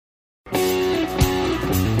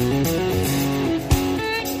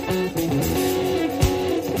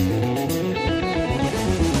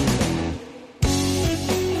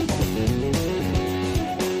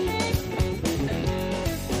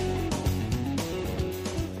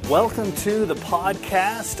Welcome to the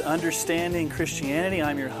podcast, Understanding Christianity.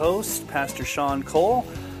 I'm your host, Pastor Sean Cole.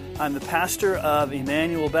 I'm the pastor of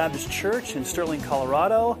Emmanuel Baptist Church in Sterling,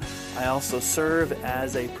 Colorado. I also serve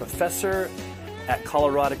as a professor at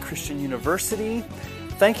Colorado Christian University.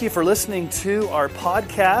 Thank you for listening to our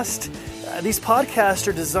podcast. These podcasts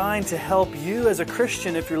are designed to help you as a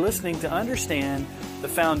Christian, if you're listening, to understand the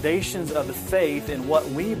foundations of the faith and what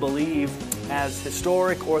we believe as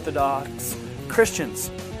historic Orthodox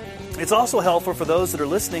Christians. It's also helpful for those that are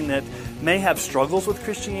listening that may have struggles with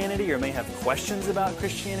Christianity or may have questions about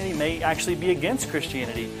Christianity, may actually be against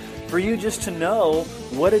Christianity, for you just to know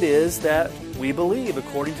what it is that we believe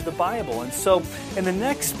according to the Bible. And so in the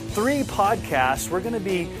next 3 podcasts, we're going to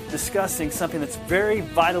be discussing something that's very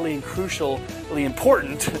vitally and crucially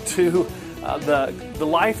important to the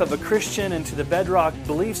life of a Christian and to the bedrock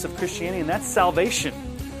beliefs of Christianity, and that's salvation.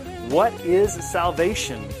 What is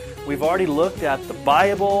salvation? We've already looked at the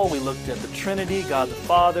Bible, we looked at the Trinity, God the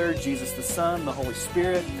Father, Jesus the Son, the Holy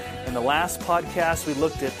Spirit. In the last podcast, we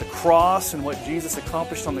looked at the cross and what Jesus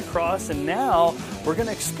accomplished on the cross. And now we're going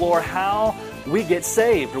to explore how we get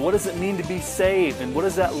saved, or what does it mean to be saved, and what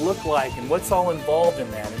does that look like, and what's all involved in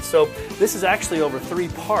that. And so this is actually over 3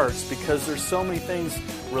 parts because there's so many things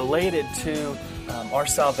related to our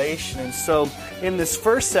salvation. And so in this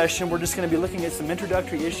first session, we're just going to be looking at some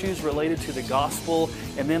introductory issues related to the gospel,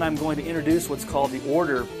 and then I'm going to introduce what's called the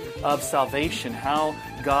order of salvation, how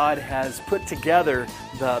God has put together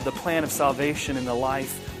the plan of salvation in the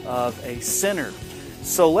life of a sinner.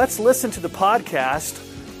 So let's listen to the podcast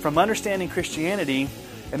from Understanding Christianity,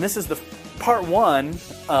 and this is the part 1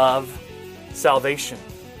 of salvation.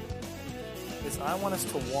 I want us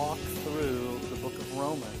to walk through the book of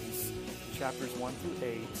Romans, chapters 1 through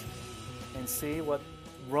 8, and see what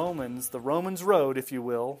the Romans road, if you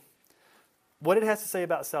will, what it has to say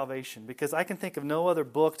about salvation. Because I can think of no other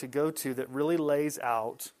book to go to that really lays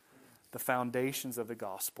out the foundations of the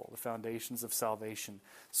gospel, the foundations of salvation.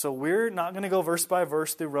 So we're not going to go verse by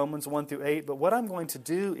verse through Romans 1 through 8, but what I'm going to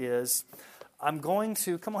do is, I don't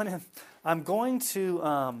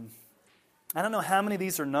know how many of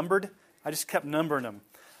these are numbered. I just kept numbering them.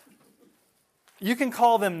 You can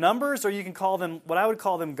call them numbers, or you can call them, what I would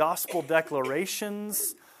call them, gospel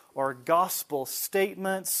declarations, or gospel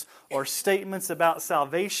statements, or statements about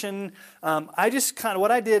salvation.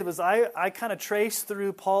 What I did was I kind of traced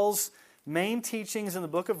through Paul's main teachings in the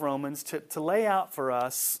book of Romans to lay out for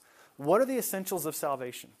us what are the essentials of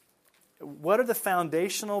salvation. What are the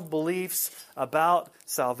foundational beliefs about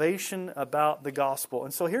salvation, about the gospel?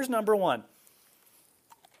 And so here's number 1.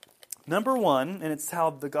 Number 1, and it's how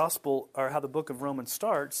the gospel, or how the book of Romans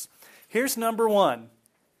starts. Here's number 1.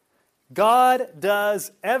 God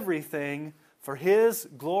does everything for His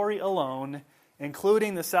glory alone,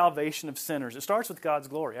 including the salvation of sinners. It starts with God's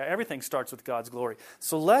glory. Everything starts with God's glory.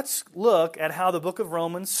 So let's look at how the book of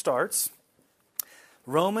Romans starts.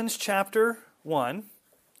 Romans chapter 1.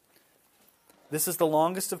 This is the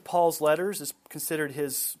longest of Paul's letters. It's considered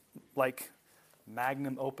his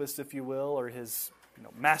magnum opus, if you will, or his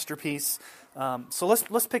masterpiece. So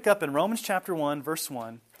let's pick up in Romans chapter 1, verse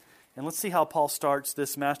 1, and let's see how Paul starts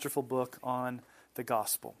this masterful book on the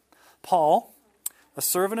gospel. Paul, a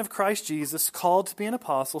servant of Christ Jesus, called to be an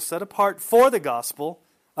apostle, set apart for the gospel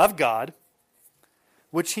of God,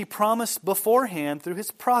 which He promised beforehand through His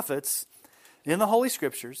prophets in the Holy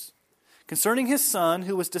Scriptures, concerning His Son,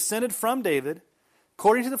 who was descended from David,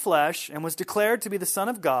 according to the flesh, and was declared to be the Son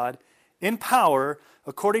of God, in power,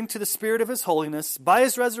 according to the Spirit of His holiness, by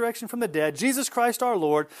His resurrection from the dead, Jesus Christ our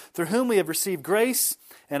Lord, through whom we have received grace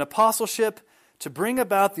and apostleship to bring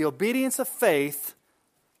about the obedience of faith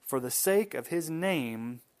for the sake of His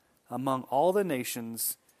name among all the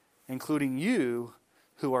nations, including you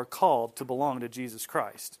who are called to belong to Jesus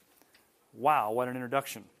Christ. Wow, what an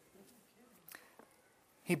introduction.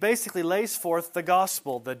 He basically lays forth the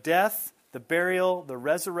gospel, the death, the burial, the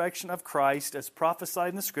resurrection of Christ as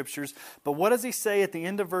prophesied in the Scriptures. But what does he say at the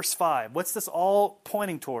end of verse 5? What's this all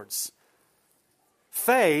pointing towards?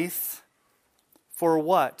 Faith for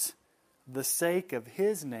what? The sake of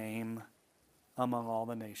His name among all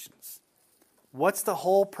the nations. What's the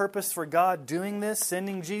whole purpose for God doing this,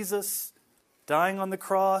 sending Jesus, dying on the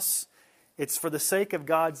cross? It's for the sake of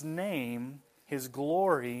God's name, His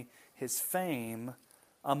glory, His fame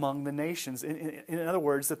among the nations. In other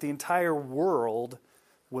words, that the entire world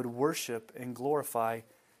would worship and glorify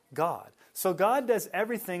God. So God does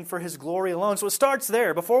everything for His glory alone. So it starts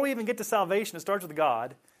there. Before we even get to salvation, it starts with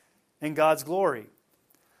God and God's glory.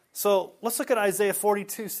 So let's look at Isaiah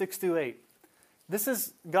 42, 6 through 8. This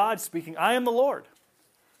is God speaking. I am the Lord.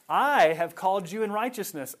 I have called you in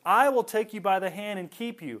righteousness. I will take you by the hand and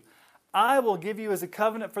keep you. I will give you as a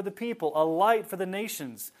covenant for the people, a light for the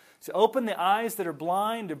nations, to open the eyes that are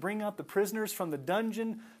blind, to bring out the prisoners from the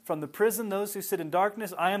dungeon, from the prison, those who sit in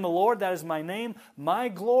darkness. I am the Lord, that is my name. My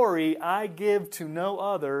glory I give to no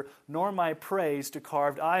other, nor my praise to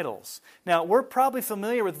carved idols. Now, we're probably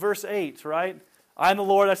familiar with verse 8, right? I am the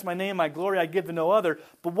Lord, that's my name, my glory I give to no other.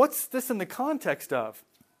 But what's this in the context of?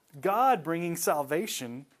 God bringing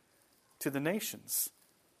salvation to the nations,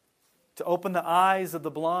 to open the eyes of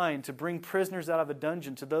the blind, to bring prisoners out of a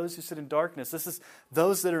dungeon, to those who sit in darkness. This is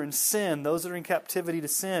those that are in sin, those that are in captivity to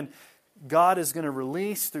sin. God is going to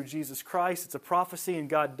release through Jesus Christ. It's a prophecy, and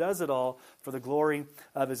God does it all for the glory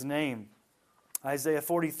of His name. Isaiah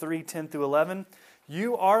 43, 10 through 11.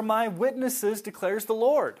 You are my witnesses, declares the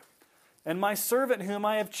Lord, and my servant whom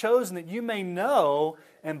I have chosen, that you may know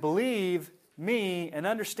and believe me and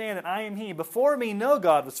understand that I am He. Before me no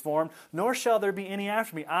God was formed, nor shall there be any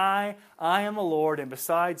after me. I am the Lord, and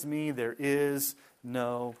besides me there is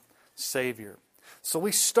no Savior. So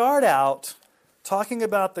we start out talking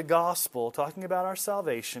about the gospel, talking about our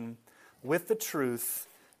salvation, with the truth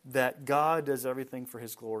that God does everything for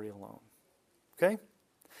His glory alone. Okay?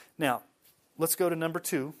 Now, let's go to number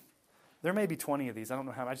 2. There may be 20 of these. I don't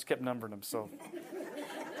know how. I just kept numbering them, so...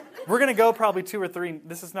 We're going to go probably 2 or 3.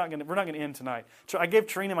 We're not going to end tonight. I gave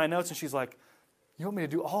Trina my notes, and she's like, you want me to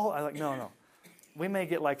do all? I'm like, no. We may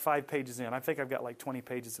get like 5 pages in. I think I've got like 20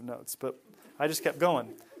 pages of notes. But I just kept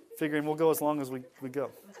going, figuring we'll go as long as we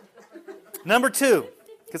go. Number 2,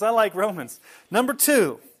 because I like Romans. Number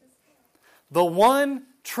 2, the one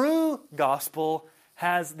true gospel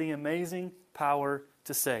has the amazing power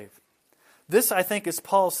to save. This, I think, is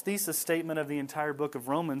Paul's thesis statement of the entire book of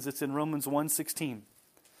Romans. It's in Romans 1:16.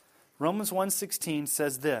 Romans 1:16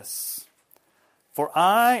 says this, for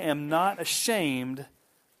I am not ashamed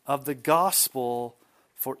of the gospel,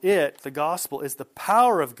 for it, the gospel, is the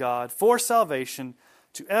power of God for salvation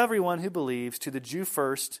to everyone who believes, to the Jew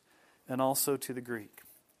first, and also to the Greek.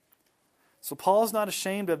 So Paul's not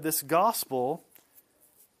ashamed of this gospel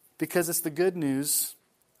because it's the good news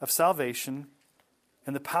of salvation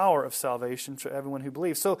and the power of salvation to everyone who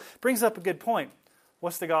believes. So it brings up a good point.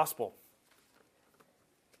 What's the gospel?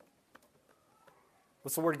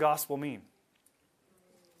 What's the word gospel mean?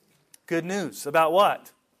 Good news. About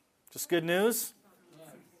what? Just good news?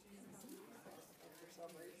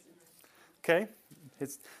 Okay.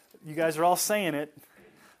 You guys are all saying it.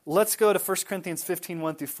 Let's go to 1 Corinthians 15,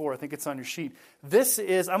 1 through 4. I think it's on your sheet. I'm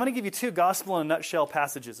going to give you 2 gospel in a nutshell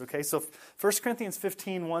passages. Okay, so 1 Corinthians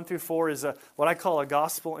 15, 1 through 4 is what I call a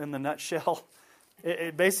gospel in the nutshell.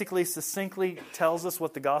 It basically succinctly tells us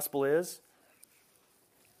what the gospel is.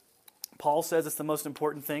 Paul says it's the most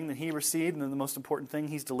important thing that he received and the most important thing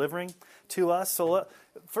he's delivering to us. So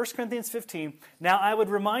 1 Corinthians 15. Now I would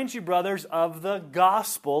remind you, brothers, of the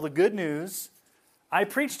gospel, the good news, I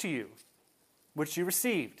preached to you, which you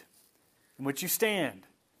received, in which you stand,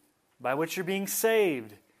 by which you're being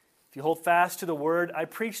saved, if you hold fast to the word I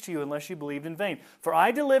preached to you, unless you believed in vain. For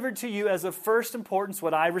I delivered to you as of first importance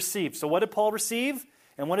what I received. So what did Paul receive?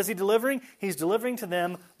 And what is he delivering? He's delivering to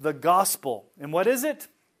them the gospel. And what is it?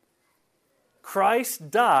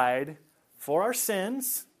 Christ died for our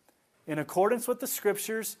sins in accordance with the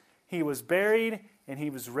Scriptures. He was buried and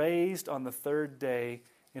He was raised on the 3rd day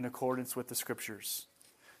in accordance with the Scriptures.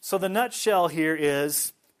 So the nutshell here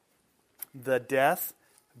is the death,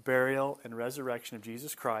 burial, and resurrection of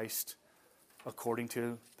Jesus Christ according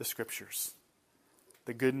to the Scriptures.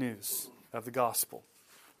 The good news of the gospel.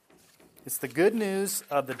 It's the good news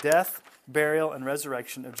of the death, burial, and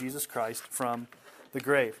resurrection of Jesus Christ from the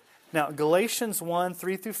grave. Now, Galatians 1,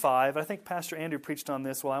 3 through 5, I think Pastor Andrew preached on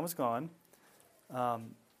this while I was gone.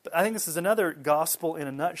 But I think this is another gospel in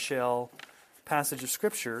a nutshell passage of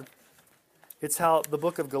Scripture. It's how the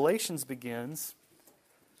book of Galatians begins.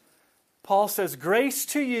 Paul says, grace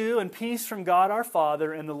to you and peace from God our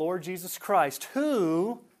Father and the Lord Jesus Christ,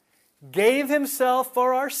 who gave Himself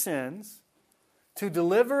for our sins to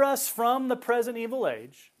deliver us from the present evil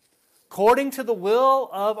age, according to the will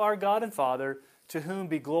of our God and Father, to whom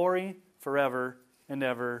be glory forever and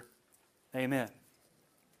ever. Amen.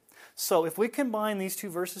 So if we combine these 2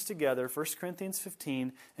 verses together, 1 Corinthians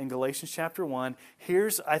 15 and Galatians chapter 1,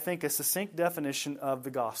 here's, I think, a succinct definition of the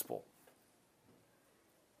gospel.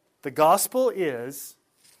 The gospel is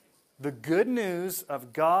the good news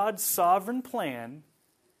of God's sovereign plan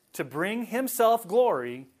to bring Himself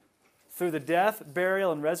glory through the death,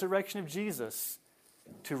 burial, and resurrection of Jesus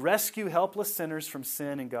to rescue helpless sinners from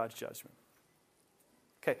sin and God's judgment.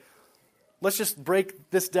 Okay, let's just break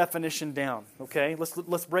this definition down, okay?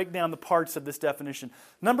 Let's break down the parts of this definition.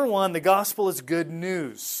 Number one, the gospel is good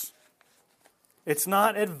news. It's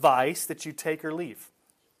not advice that you take or leave.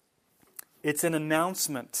 It's an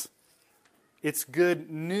announcement. It's good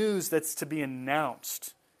news that's to be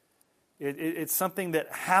announced. It's something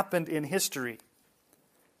that happened in history.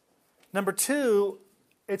 Number two,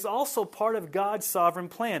 it's also part of God's sovereign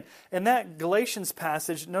plan. In that Galatians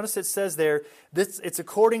passage, notice it says there, it's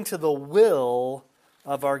according to the will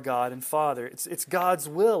of our God and Father. It's God's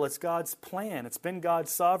will. It's God's plan. It's been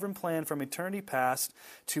God's sovereign plan from eternity past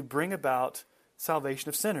to bring about salvation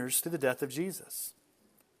of sinners through the death of Jesus.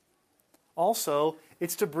 Also,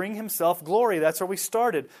 it's to bring himself glory. That's where we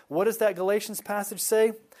started. What does that Galatians passage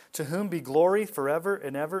say? To whom be glory forever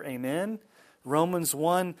and ever. Amen. Romans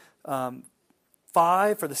 1,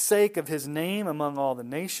 5, for the sake of his name among all the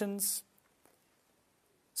nations.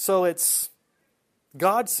 So it's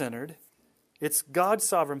God-centered. It's God's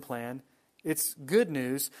sovereign plan. It's good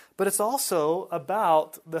news, but it's also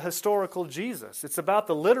about the historical Jesus. It's about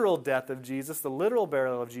the literal death of Jesus, the literal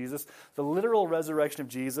burial of Jesus, the literal resurrection of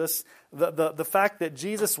Jesus, the fact that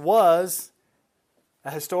Jesus was a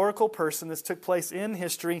historical person. This took place in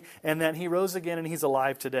history, and that he rose again and he's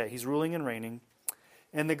alive today. He's ruling and reigning.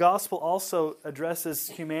 And the gospel also addresses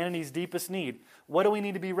humanity's deepest need. What do we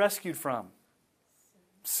need to be rescued from?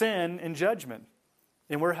 Sin and judgment.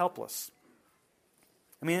 And we're helpless.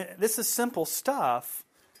 I mean, this is simple stuff,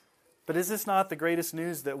 but is this not the greatest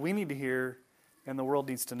news that we need to hear and the world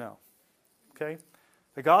needs to know? Okay?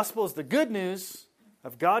 The gospel is the good news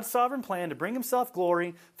of God's sovereign plan to bring himself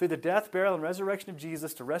glory through the death, burial, and resurrection of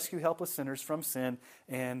Jesus to rescue helpless sinners from sin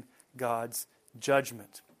and God's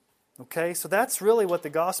judgment. Okay? So that's really what the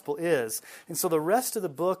gospel is. And so the rest of the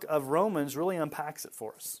book of Romans really unpacks it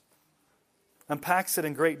for us. Unpacks it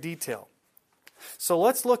in great detail. So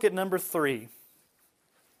let's look at number 3.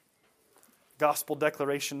 Gospel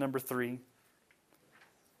declaration number 3.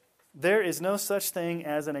 There is no such thing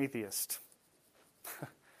as an atheist.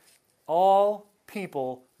 All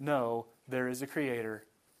people know there is a creator,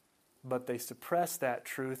 but they suppress that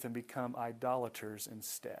truth and become idolaters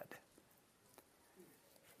instead.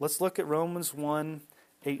 Let's look at Romans 1,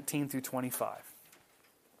 18 through 25.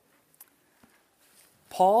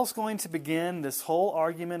 Paul's going to begin this whole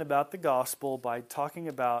argument about the gospel by talking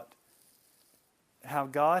about how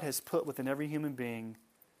God has put within every human being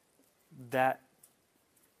that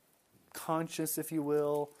conscience, if you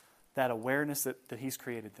will, that awareness that he's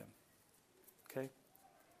created them. Okay?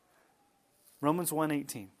 Romans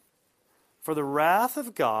 1:18. For the wrath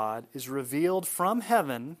of God is revealed from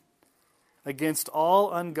heaven against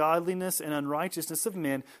all ungodliness and unrighteousness of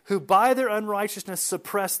men who by their unrighteousness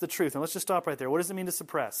suppress the truth. And let's just stop right there. What does it mean to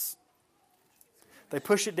suppress? They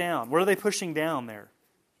push it down. What are they pushing down there?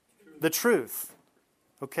 The truth.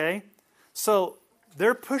 Okay? So,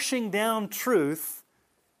 they're pushing down truth.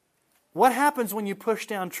 What happens when you push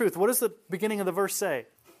down truth? What does the beginning of the verse say?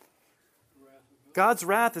 God's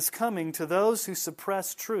wrath is coming to those who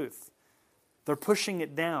suppress truth. They're pushing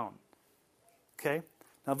it down. Okay?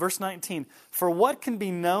 Now, verse 19. For what can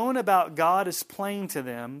be known about God is plain to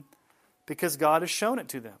them, because God has shown it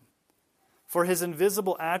to them. For his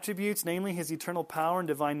invisible attributes, namely his eternal power and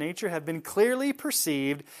divine nature, have been clearly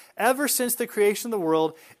perceived ever since the creation of the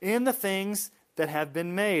world in the things that have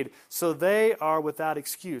been made. So they are without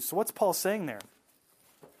excuse. So what's Paul saying there?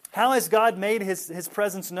 How has God made his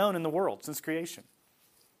presence known in the world since creation?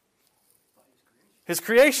 His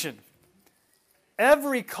creation.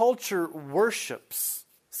 Every culture worships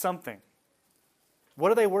something. What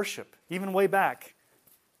do they worship? Even way back.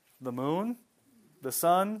 The moon, the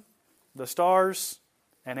sun, the stars,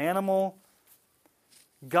 an animal.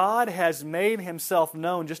 God has made himself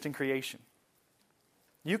known just in creation.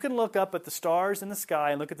 You can look up at the stars in the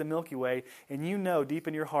sky and look at the Milky Way, and you know deep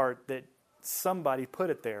in your heart that somebody put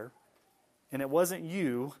it there, and it wasn't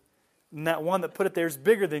you, and that one that put it there is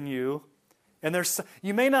bigger than you. And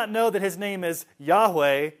you may not know that his name is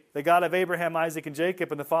Yahweh, the God of Abraham, Isaac, and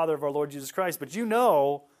Jacob, and the Father of our Lord Jesus Christ, but you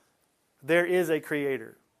know there is a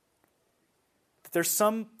Creator. There's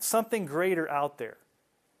something greater out there.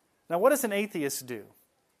 Now, what does an atheist do?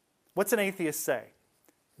 What's an atheist say?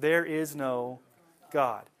 There is no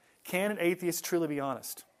God. Can an atheist truly be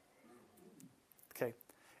honest? Okay.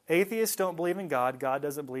 Atheists don't believe in God. God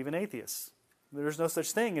doesn't believe in atheists. There's no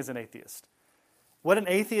such thing as an atheist. What an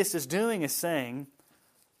atheist is doing is saying,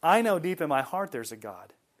 I know deep in my heart there's a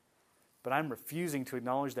God, but I'm refusing to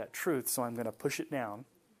acknowledge that truth, so I'm going to push it down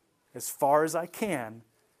as far as I can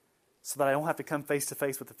so that I don't have to come face to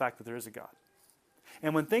face with the fact that there is a God.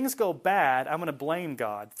 And when things go bad, I'm going to blame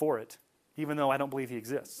God for it, even though I don't believe he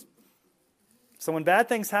exists. So when bad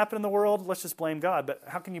things happen in the world, let's just blame God. But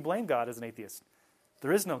how can you blame God as an atheist?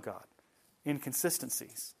 There is no God.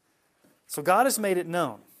 Inconsistencies. So God has made it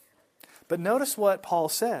known. But notice what Paul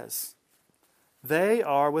says. They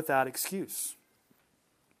are without excuse.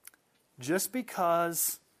 Just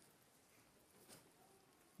because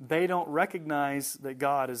they don't recognize that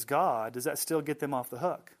God is God, does that still get them off the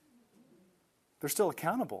hook? They're still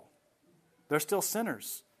accountable. They're still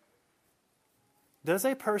sinners. Does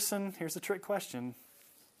a person, here's the trick question,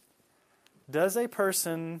 does a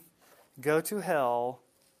person go to hell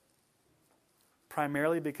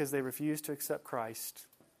primarily because they refuse to accept Christ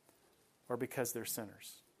or because they're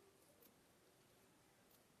sinners?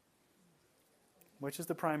 Which is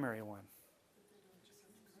the primary one?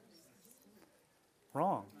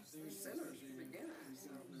 Wrong.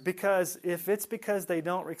 Because if it's because they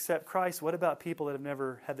don't accept Christ, what about people that have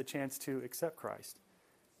never had the chance to accept Christ?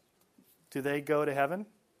 Do they go to heaven?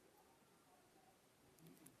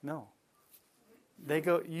 No.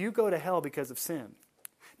 You go to hell because of sin.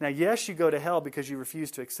 Now, yes, you go to hell because you refuse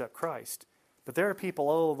to accept Christ. But there are people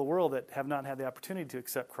all over the world that have not had the opportunity to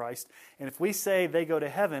accept Christ. And if we say they go to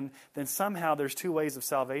heaven, then somehow there's two ways of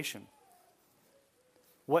salvation.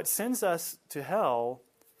 What sends us to hell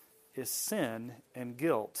is sin and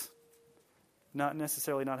guilt, not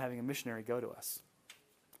necessarily not having a missionary go to us.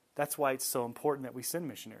 That's why it's so important that we send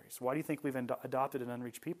missionaries. Why do you think we've adopted an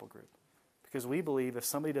unreached people group? Because we believe if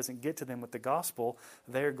somebody doesn't get to them with the gospel,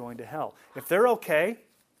 they're going to hell. If they're okay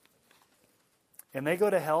and they go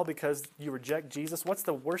to hell because you reject Jesus, what's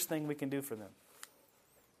the worst thing we can do for them?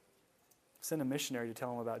 Send a missionary to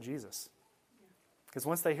tell them about Jesus. Because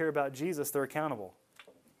once they hear about Jesus, they're accountable.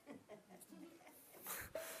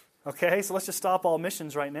 Okay, so let's just stop all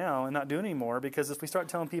missions right now and not do any more, because if we start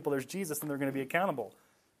telling people there's Jesus, then they're going to be accountable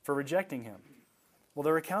for rejecting him. Well,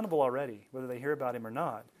 they're accountable already, whether they hear about him or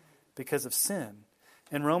not, because of sin.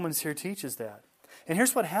 And Romans here teaches that. And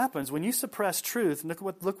here's what happens when you suppress truth. Look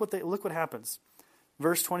what happens.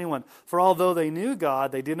 Verse 21. For although they knew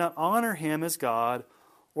God, they did not honor him as God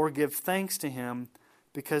or give thanks to him,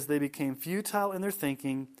 because they became futile in their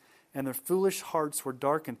thinking, and their foolish hearts were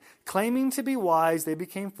darkened. Claiming to be wise, they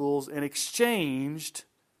became fools and exchanged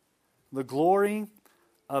the glory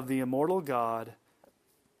of the immortal God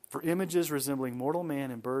for images resembling mortal man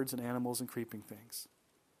and birds and animals and creeping things.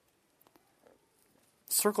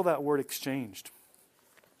 Circle that word exchanged.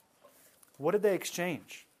 What did they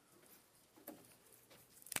exchange?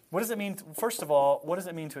 What does it mean? First of all, what does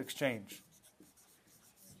it mean to exchange?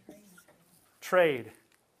 Trade.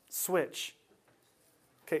 Switch.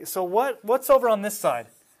 Okay, so what's over on this side?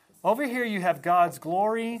 Over here you have God's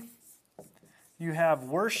glory, you have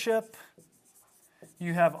worship,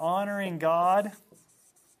 you have honoring God.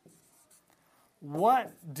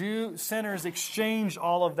 What do sinners exchange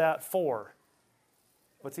all of that for?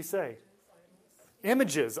 What's he say?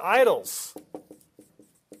 Images, idols.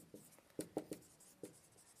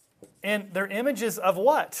 And they're images of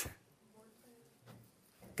what?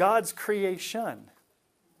 God's creation.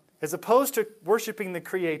 As opposed to worshiping the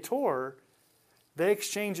Creator, they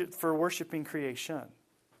exchange it for worshiping creation.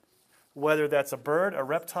 Whether that's a bird, a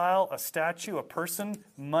reptile, a statue, a person,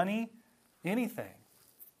 money, anything.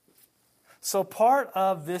 So part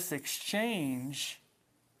of this exchange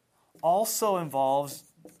also involves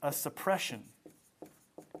a suppression.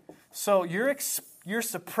 So you're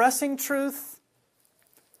suppressing truth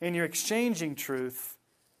and you're exchanging truth,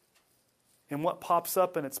 and what pops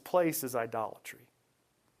up in its place is idolatry.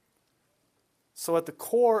 So at the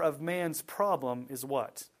core of man's problem is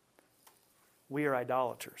what? We are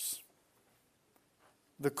idolaters.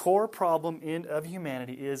 The core problem of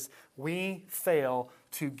humanity is we fail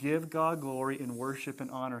to give God glory and worship and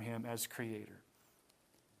honor him as creator.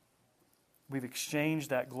 We've exchanged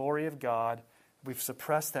that glory of God, we've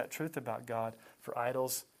suppressed that truth about God for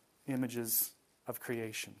idols, images of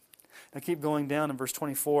creation. Now keep going down in verse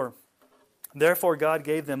 24. Therefore God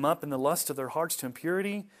gave them up in the lust of their hearts to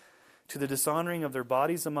impurity, to the dishonoring of their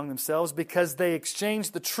bodies among themselves, because they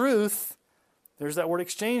exchanged the truth. There's that word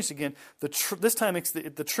exchanged again. This time it's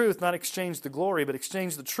the truth, not exchanged the glory, but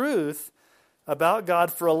exchanged the truth about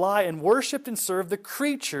God for a lie, and worshipped and served the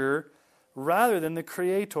creature rather than the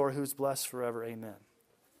Creator, who's blessed forever. Amen.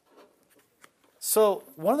 So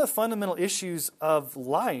one of the fundamental issues of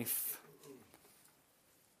life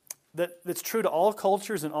that's true to all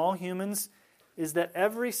cultures and all humans is that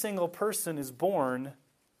every single person is born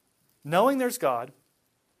knowing there's God,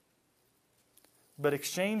 but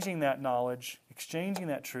exchanging that knowledge, exchanging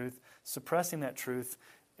that truth, suppressing that truth,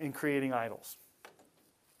 and creating idols.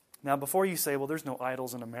 Now, before you say, well, there's no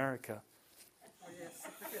idols in America.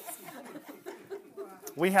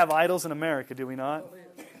 We have idols in America, do we not?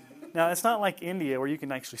 Now, it's not like India where you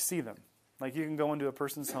can actually see them. Like you can go into a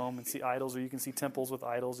person's home and see idols, or you can see temples with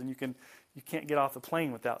idols, and you can't get off the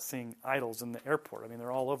plane without seeing idols in the airport. I mean,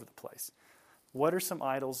 they're all over the place. What are some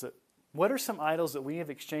idols that we have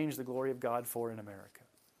exchanged the glory of God for in America?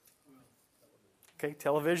 Okay,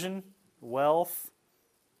 television, wealth,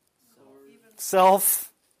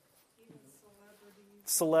 self,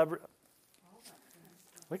 celebrity.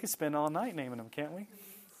 We could spend all night naming them, can't we?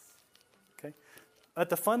 Okay. At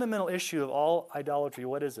the fundamental issue of all idolatry,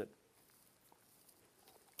 what is it?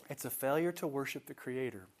 It's a failure to worship the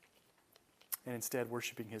Creator and instead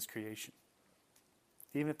worshiping His creation.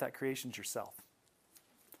 Even if that creation's yourself.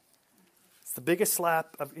 It's the biggest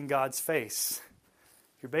slap in God's face.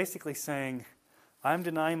 You're basically saying, I'm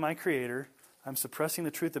denying my Creator, I'm suppressing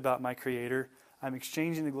the truth about my Creator, I'm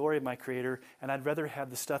exchanging the glory of my Creator, and I'd rather have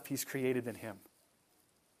the stuff He's created than Him.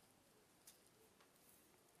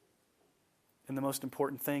 And the most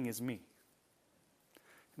important thing is me.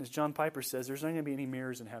 And as John Piper says, there's not going to be any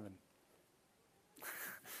mirrors in heaven.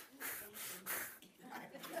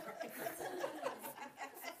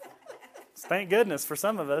 Thank goodness for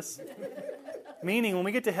some of us. Meaning, when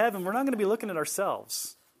we get to heaven, we're not going to be looking at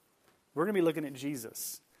ourselves. We're going to be looking at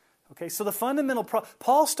Jesus. Okay, so the fundamental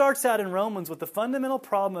Paul starts out in Romans with the fundamental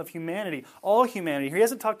problem of humanity, all humanity. He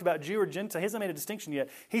hasn't talked about Jew or Gentile. He hasn't made a distinction yet.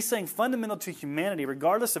 He's saying fundamental to humanity,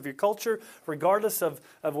 regardless of your culture, regardless of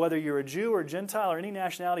whether you're a Jew or Gentile or any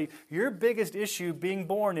nationality, your biggest issue being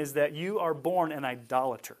born is that you are born an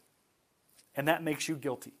idolater. And that makes you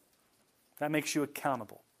guilty. That makes you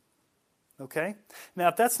accountable. Okay? Now,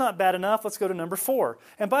 if that's not bad enough, let's go to number 4.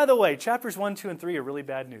 And by the way, chapters 1, 2, and 3 are really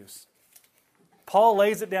bad news. Paul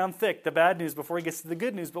lays it down thick, the bad news, before he gets to the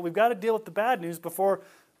good news. But we've got to deal with the bad news before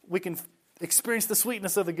we can experience the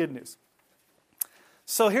sweetness of the good news.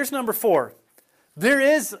 So here's number 4. There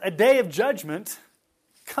is a day of judgment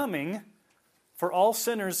coming for all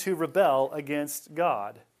sinners who rebel against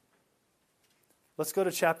God. Let's go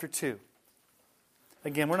to chapter 2.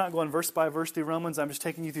 Again, we're not going verse by verse through Romans. I'm just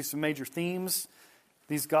taking you through some major themes,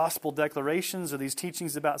 these gospel declarations or these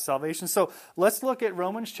teachings about salvation. So let's look at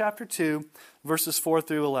Romans chapter 2, verses 4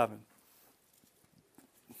 through 11.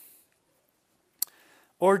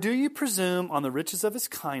 Or do you presume on the riches of His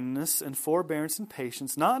kindness and forbearance and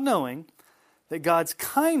patience, not knowing that God's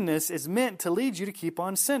kindness is meant to lead you to keep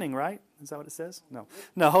on sinning, right? Is that what it says?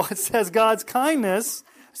 No, it says God's kindness,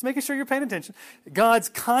 just making sure you're paying attention. God's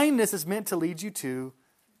kindness is meant to lead you to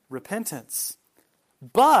repentance.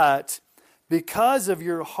 But because of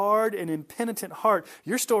your hard and impenitent heart,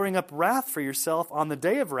 you're storing up wrath for yourself on the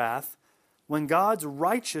day of wrath when God's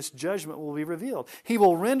righteous judgment will be revealed. He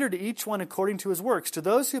will render to each one according to his works. To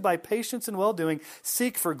those who by patience and well-doing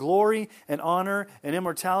seek for glory and honor and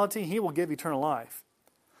immortality, He will give eternal life.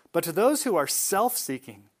 But to those who are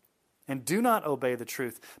self-seeking and do not obey the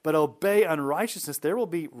truth, but obey unrighteousness, there will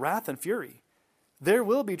be wrath and fury. There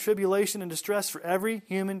will be tribulation and distress for every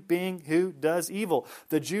human being who does evil,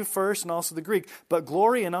 the Jew first and also the Greek. But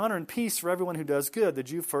glory and honor and peace for everyone who does good, the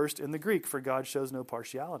Jew first and the Greek, for God shows no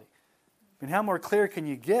partiality. I mean, how more clear can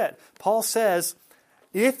you get? Paul says,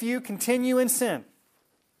 if you continue in sin,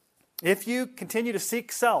 if you continue to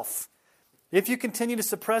seek self, if you continue to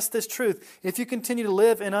suppress this truth, if you continue to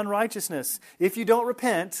live in unrighteousness, if you don't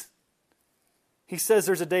repent, he says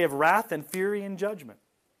there's a day of wrath and fury and judgment.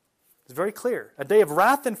 It's very clear. A day of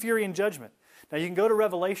wrath and fury and judgment. Now you can go to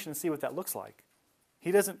Revelation and see what that looks like.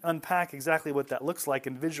 He doesn't unpack exactly what that looks like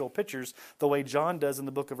in visual pictures the way John does in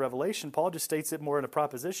the book of Revelation. Paul just states it more in a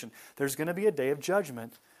proposition. There's going to be a day of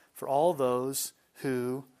judgment for all those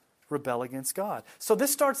who rebel against God. So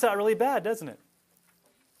this starts out really bad, doesn't it?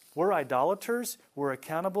 We're idolaters, we're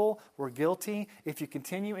accountable, we're guilty. If you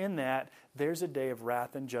continue in that, there's a day of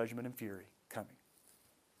wrath and judgment and fury coming.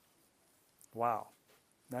 Wow,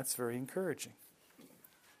 that's very encouraging.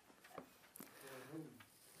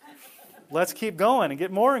 Let's keep going and get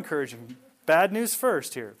more encouraging. Bad news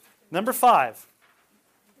first here. Number 5.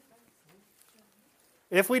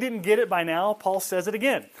 If we didn't get it by now, Paul says it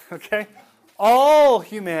again. Okay? All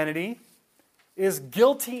humanity is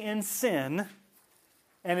guilty in sin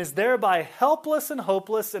and is thereby helpless and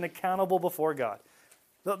hopeless and accountable before God.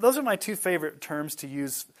 Those are my 2 favorite terms to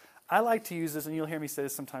use. I like to use this, and you'll hear me say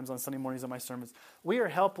this sometimes on Sunday mornings in my sermons. We are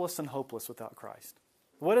helpless and hopeless without Christ.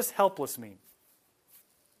 What does helpless mean?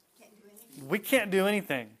 We can't do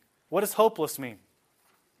anything. What does hopeless mean?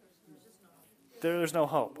 There's no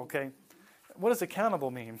hope, okay? What does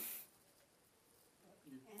accountable mean?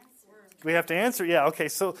 We have to answer. Yeah, okay,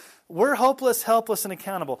 so we're hopeless, helpless, and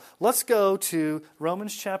accountable. Let's go to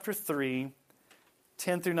Romans chapter 3,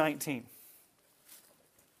 10 through 19.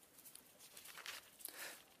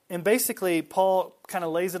 And basically, Paul kind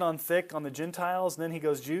of lays it on thick on the Gentiles, and then he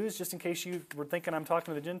goes, Jews, just in case you were thinking I'm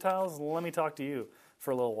talking to the Gentiles, let me talk to you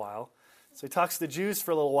for a little while. So he talks to the Jews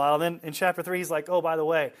for a little while. Then in chapter 3, he's like, oh, by the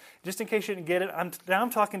way, just in case you didn't get it, now I'm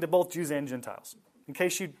talking to both Jews and Gentiles. In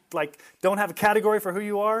case you don't have a category for who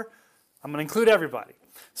you are, I'm going to include everybody.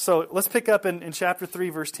 So let's pick up in chapter 3,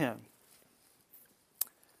 verse 10.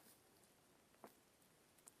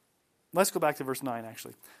 Let's go back to verse 9,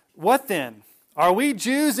 actually. What then? Are we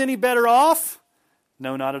Jews any better off?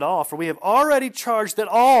 No, not at all. For we have already charged that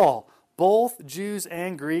all, both Jews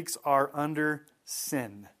and Greeks, are under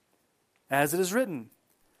sin. As it is written,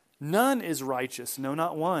 none is righteous, no,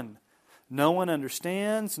 not one. No one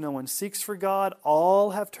understands, no one seeks for God.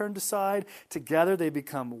 All have turned aside. Together they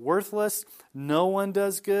become worthless. No one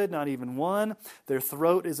does good, not even one. Their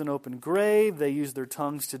throat is an open grave. They use their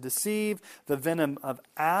tongues to deceive. The venom of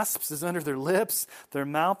asps is under their lips. Their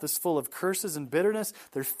mouth is full of curses and bitterness.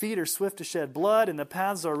 Their feet are swift to shed blood, and the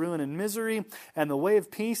paths are ruin and misery. And the way of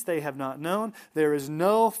peace they have not known. There is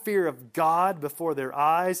no fear of God before their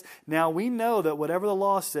eyes. Now we know that whatever the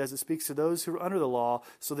law says, it speaks to those who are under the law,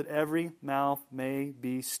 so that every mouth may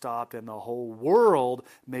be stopped and the whole world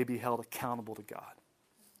may be held accountable to God.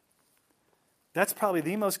 That's probably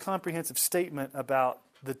the most comprehensive statement about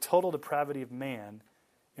the total depravity of man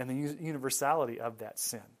and the universality of that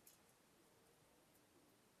sin.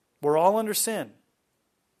 We're all under sin.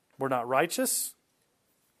 We're not righteous.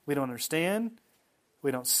 We don't understand.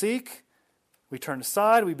 We don't seek. We turn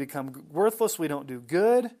aside. We become worthless. We don't do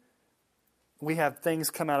good. We have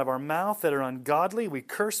things come out of our mouth that are ungodly. We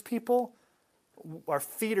curse people. Our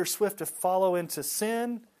feet are swift to follow into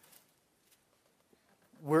sin.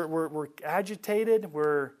 We're agitated.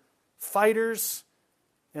 We're fighters.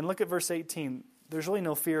 And look at verse 18. There's really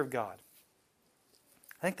no fear of God.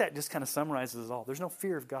 I think that just kind of summarizes it all. There's no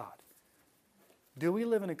fear of God. Do we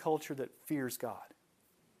live in a culture that fears God?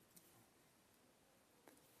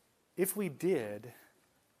 If we did,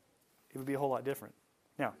 it would be a whole lot different.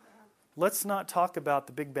 Now, let's not talk about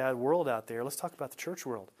the big bad world out there. Let's talk about the church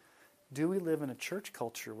world. Do we live in a church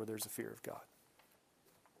culture where there's a fear of God?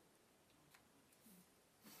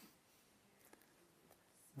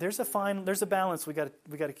 There's a balance we got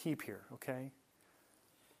to keep here, okay?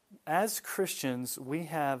 As Christians, we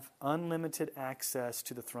have unlimited access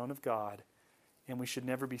to the throne of God, and we should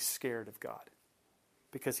never be scared of God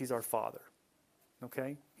because He's our Father,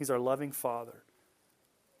 okay? He's our loving Father.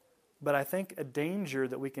 But I think a danger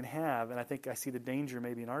that we can have, and I think I see the danger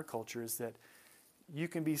maybe in our culture, is that you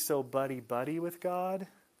can be so buddy-buddy with God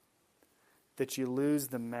that you lose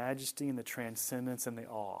the majesty and the transcendence and the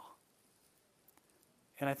awe.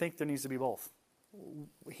 And I think there needs to be both.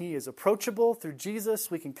 He is approachable through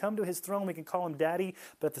Jesus. We can come to His throne. We can call Him Daddy.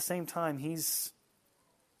 But at the same time, He's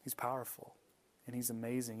powerful. And He's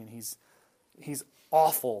amazing. And He's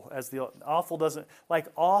awful. As the awful doesn't... Like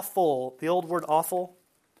awful, the old word awful,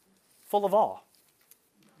 full of awe.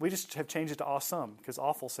 We just have changed it to awesome because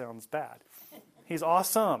awful sounds bad. He's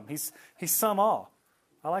awesome. He's some awe.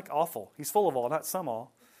 I like awful. He's full of awe, not some awe.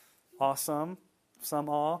 Awesome, some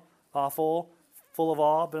awe, awful, full of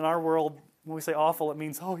awe. But in our world, when we say awful, it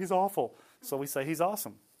means, oh, He's awful. So we say He's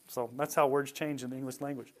awesome. So that's how words change in the English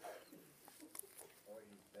language.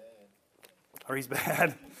 Or He's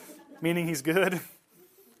bad. Meaning He's good.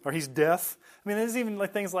 Or He's deaf. I mean, there's even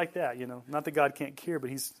things like that, you know. Not that God can't cure,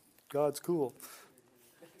 but God's cool.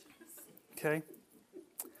 Okay?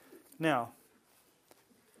 Now,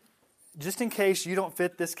 just in case you don't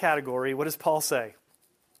fit this category, what does Paul say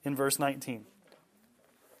in verse 19?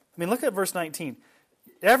 I mean, look at verse 19.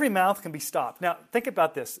 Every mouth can be stopped. Now, think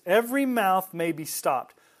about this. Every mouth may be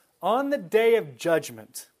stopped. On the day of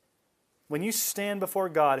judgment, when you stand before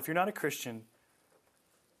God, if you're not a Christian,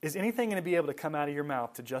 is anything going to be able to come out of your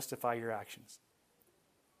mouth to justify your actions?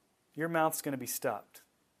 Your mouth's going to be stopped.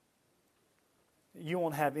 You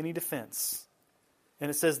won't have any defense.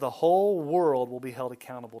 And it says the whole world will be held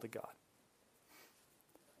accountable to God.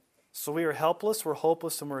 So we are helpless, we're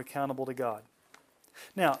hopeless, and we're accountable to God.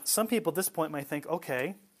 Now, some people at this point might think,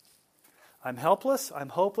 okay, I'm helpless, I'm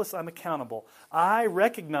hopeless, I'm accountable. I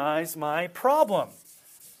recognize my problem.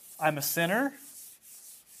 I'm a sinner.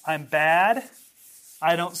 I'm bad.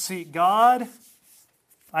 I don't seek God.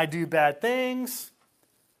 I do bad things.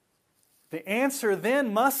 The answer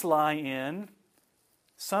then must lie in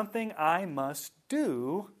something I must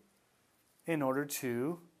do in order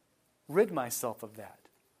to rid myself of that.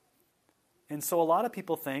 And so a lot of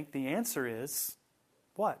people think the answer is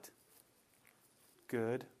what?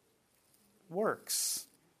 Good works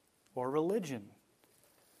or religion.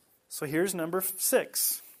 So here's number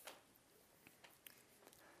 6.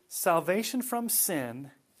 Salvation from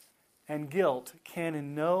sin and guilt can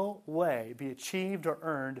in no way be achieved or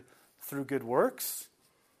earned through good works,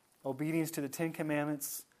 obedience to the Ten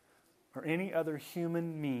Commandments, or any other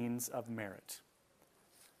human means of merit.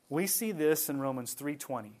 We see this in Romans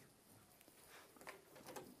 3:20.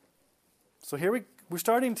 So here we're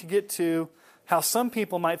starting to get to how some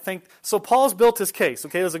people might think. So Paul's built his case.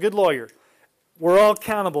 Okay, he's a good lawyer. We're all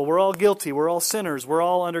accountable. We're all guilty. We're all sinners. We're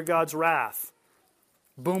all under God's wrath.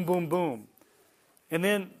 Boom, boom, boom. And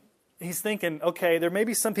then he's thinking, okay, there may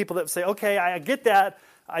be some people that say, okay, I get that.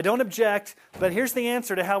 I don't object. But here's the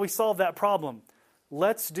answer to how we solve that problem.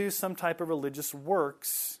 Let's do some type of religious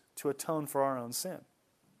works to atone for our own sin.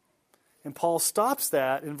 And Paul stops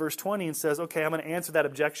that in verse 20 and says, okay, I'm going to answer that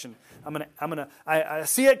objection. I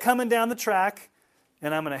see it coming down the track,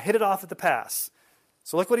 and I'm going to hit it off at the pass.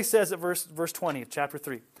 So look what he says at verse 20 of chapter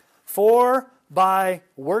 3. For by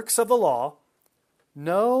works of the law,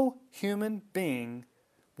 no human being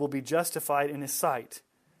will be justified in his sight,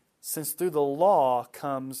 since through the law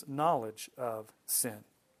comes knowledge of sin.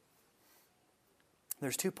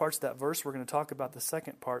 There's two parts to that verse. We're going to talk about the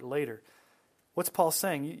second part later. What's Paul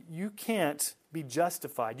saying? You can't be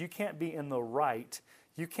justified. You can't be in the right.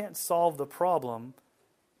 You can't solve the problem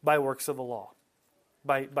by works of the law.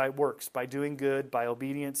 By works, by doing good, by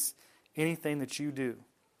obedience, anything that you do.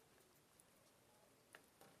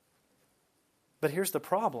 But here's the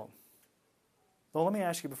problem. Well, let me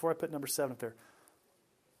ask you before I put number 7 up there.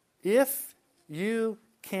 If you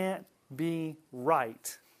can't be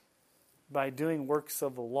right by doing works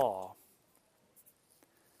of the law,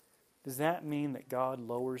 does that mean that God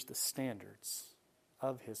lowers the standards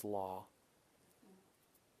of His law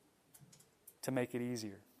to make it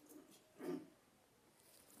easier?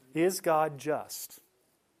 Is God just?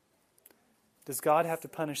 Does God have to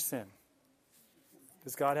punish sin?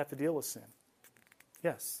 Does God have to deal with sin?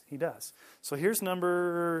 Yes, He does. So here's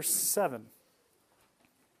number 7.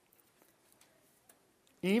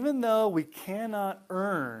 Even though we cannot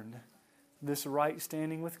earn this right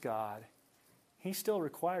standing with God, He still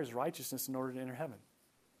requires righteousness in order to enter heaven.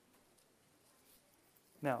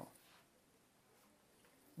 Now,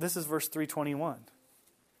 this is verse 321.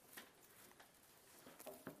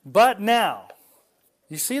 But now,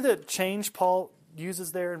 you see the change Paul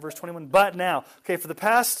uses there in verse 21? But now. Okay, for the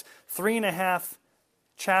past 3.5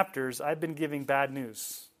 chapters, I've been giving bad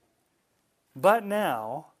news. But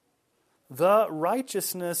now, the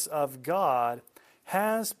righteousness of God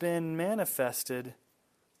has been manifested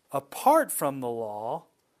apart from the law,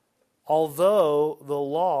 although the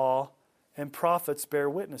law and prophets bear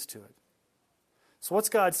witness to it. So what's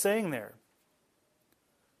God saying there?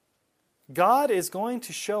 God is going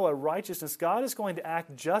to show a righteousness. God is going to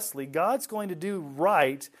act justly. God's going to do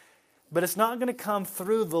right, but it's not going to come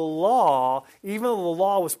through the law, even though the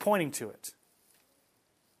law was pointing to it.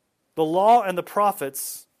 The law and the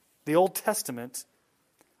prophets, the Old Testament,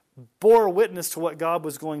 bore witness to what God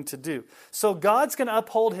was going to do. So God's going to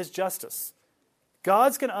uphold His justice.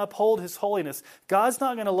 God's going to uphold His holiness. God's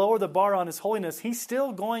not going to lower the bar on His holiness. He's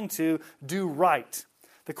still going to do right.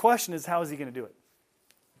 The question is, how is He going to do it?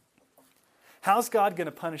 How's God going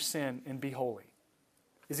to punish sin and be holy?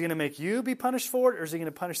 Is He going to make you be punished for it, or is He going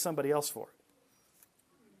to punish somebody else for it?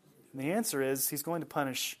 And the answer is, He's going to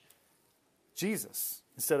punish Jesus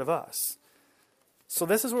instead of us. So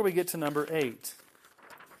this is where we get to number 8.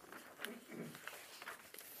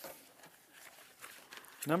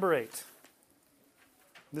 Number 8.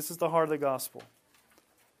 This is the heart of the gospel.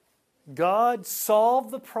 God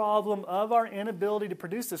solved the problem of our inability to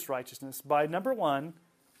produce this righteousness by, number 1,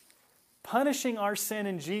 punishing our sin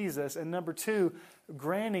in Jesus, and number 2,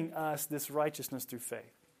 granting us this righteousness through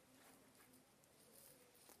faith.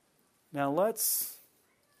 Now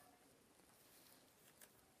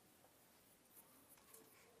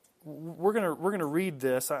we're going to read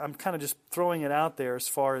this. I'm kind of just throwing it out there as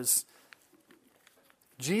far as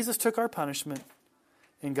Jesus took our punishment,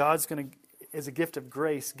 and God's going to, as a gift of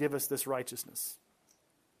grace, give us this righteousness.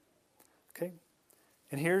 Okay?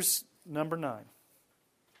 And here's number 9.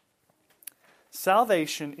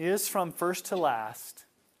 Salvation is from first to last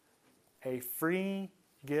a free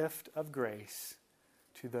gift of grace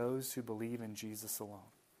to those who believe in Jesus alone.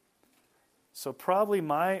 So probably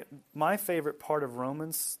my favorite part of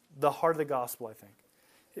Romans, the heart of the gospel, I think.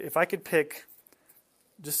 If I could pick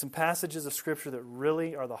just some passages of Scripture that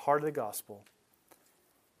really are the heart of the gospel,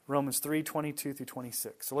 Romans 3:22 through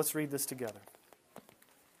 26. So let's read this together.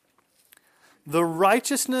 The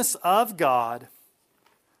righteousness of God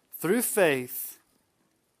through faith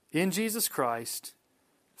in Jesus Christ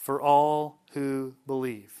for all who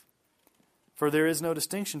believe. For there is no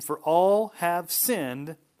distinction, for all have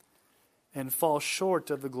sinned and fall short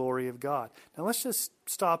of the glory of God. Now let's just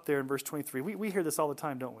stop there in verse 23. We hear this all the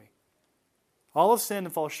time, don't we? All have sinned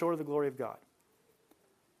and fall short of the glory of God.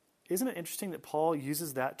 Isn't it interesting that Paul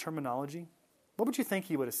uses that terminology? What would you think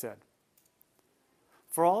he would have said?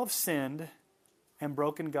 For all have sinned and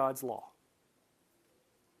broken God's law.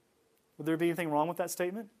 Would there be anything wrong with that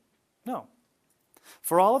statement? No.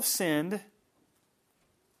 For all have sinned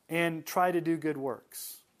and try to do good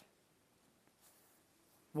works.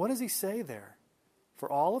 What does he say there? For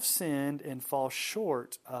all have sinned and fall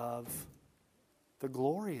short of the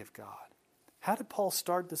glory of God. How did Paul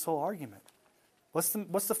start this whole argument? What's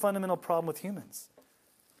the fundamental problem with humans?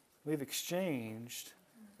 We've exchanged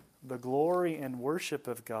the glory and worship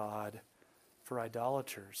of God for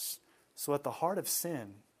idolaters. So at the heart of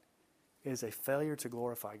sin is a failure to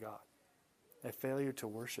glorify God, a failure to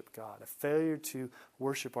worship God, a failure to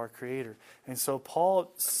worship our Creator. And so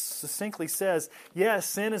Paul succinctly says, yes,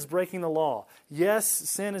 sin is breaking the law. Yes,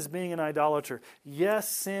 sin is being an idolater. Yes,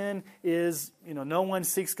 sin is, no one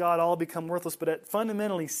seeks God, all become worthless. But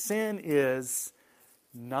fundamentally, sin is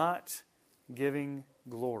not giving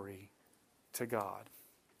glory to God,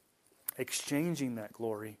 exchanging that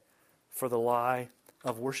glory for the lie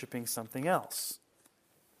of worshiping something else.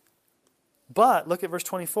 But look at verse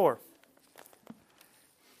 24.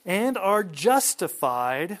 And are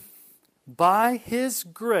justified by His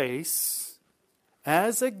grace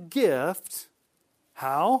as a gift.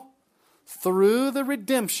 How? Through the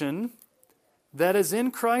redemption that is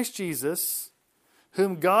in Christ Jesus,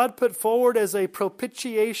 whom God put forward as a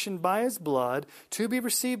propitiation by His blood, to be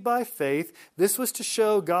received by faith. This was to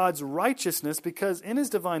show God's righteousness, because in His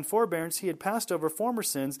divine forbearance He had passed over former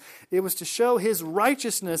sins. It was to show His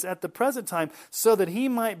righteousness at the present time, so that He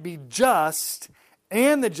might be just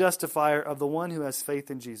and the justifier of the one who has faith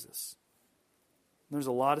in Jesus. There's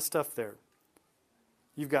a lot of stuff there.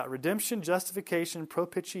 You've got redemption, justification,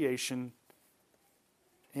 propitiation,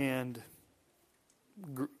 and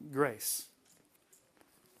grace.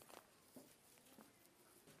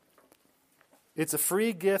 It's a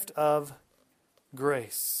free gift of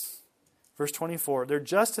grace. Verse 24, they're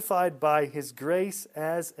justified by His grace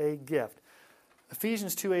as a gift.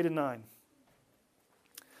 Ephesians 2:8-9.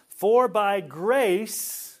 For by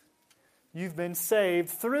grace you've been saved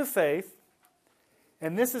through faith,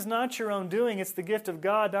 and this is not your own doing, it's the gift of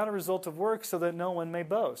God, not a result of works, so that no one may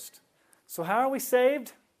boast. So how are we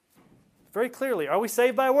saved? Very clearly, are we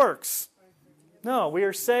saved by works? No, we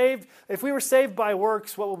are saved. If we were saved by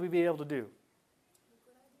works, what will we be able to do?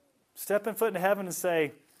 Step in foot into heaven and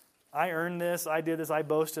say, I earned this, I did this, I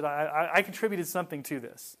boasted, I contributed something to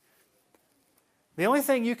this. The only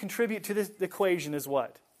thing you contribute to this equation is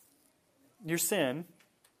what? Your sin.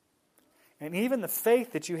 And even the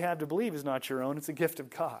faith that you have to believe is not your own, it's a gift of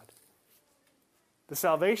God. The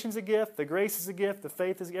salvation's a gift, the grace is a gift, the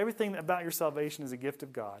faith is, everything about your salvation is a gift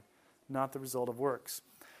of God, not the result of works.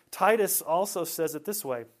 Titus also says it this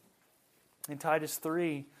way, in Titus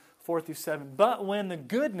 3:4-7. But when the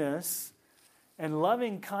goodness and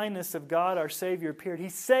loving kindness of God our Savior appeared, He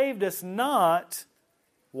saved us not.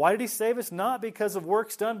 Why did He save us? Not because of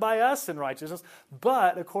works done by us in righteousness,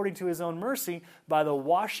 but according to His own mercy, by the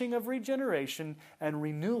washing of regeneration and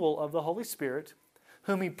renewal of the Holy Spirit,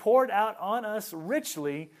 whom He poured out on us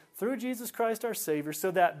richly through Jesus Christ our Savior, so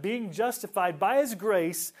that being justified by His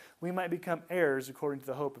grace, we might become heirs according to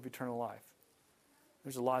the hope of eternal life.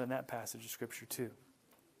 There's a lot in that passage of Scripture too.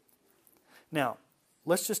 Now,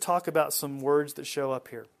 let's just talk about some words that show up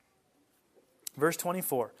here. Verse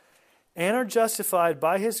 24. And are justified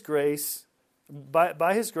by His grace,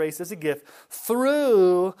 by His grace as a gift,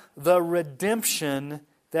 through the redemption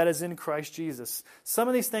that is in Christ Jesus. Some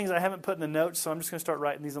of these things I haven't put in the notes, so I'm just going to start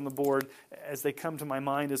writing these on the board as they come to my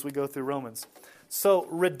mind as we go through Romans. So,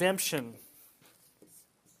 redemption.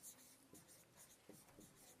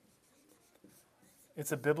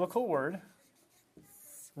 It's a biblical word.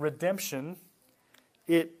 Redemption.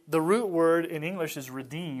 The root word in English is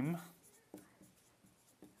redeem.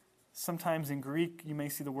 Sometimes in Greek you may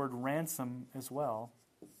see the word ransom as well.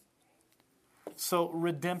 So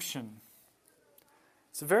redemption.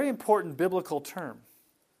 It's a very important biblical term.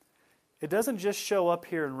 It doesn't just show up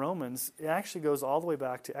here in Romans. It actually goes all the way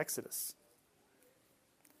back to Exodus.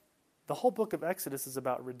 The whole book of Exodus is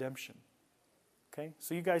about redemption. Okay?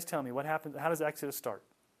 So you guys tell me, what happened? How does Exodus start?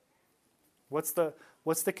 What's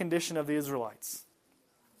the condition of the Israelites?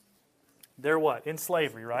 They're what? In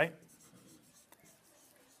slavery, right?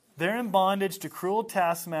 They're in bondage to cruel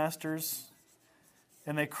taskmasters,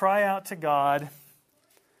 and they cry out to God,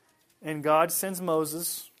 and God sends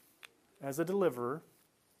Moses as a deliverer,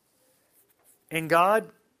 and God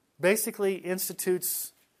basically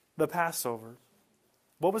institutes the Passover.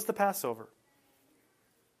 What was the Passover?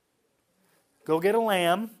 Go get a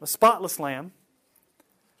lamb, a spotless lamb.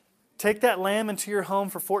 Take that lamb into your home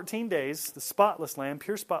for 14 days, the spotless lamb,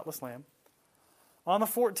 pure spotless lamb. On the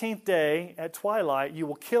 14th day, at twilight, you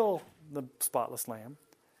will kill the spotless lamb.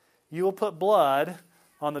 You will put blood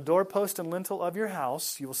on the doorpost and lintel of your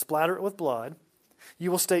house. You will splatter it with blood.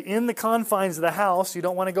 You will stay in the confines of the house. You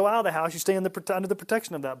don't want to go out of the house. You stay under the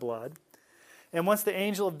protection of that blood. And once the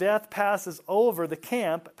angel of death passes over the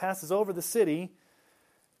camp, passes over the city,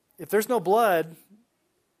 if there's no blood,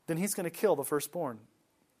 then he's going to kill the firstborn.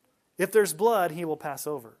 If there's blood, he will pass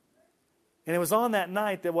over. And it was on that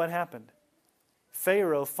night that what happened?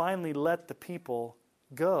 Pharaoh finally let the people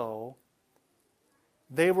go.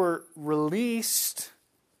 They were released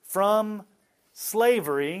from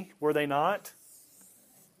slavery, were they not?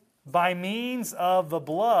 By means of the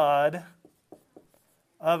blood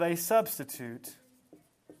of a substitute,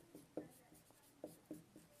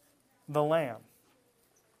 the Lamb.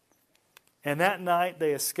 And that night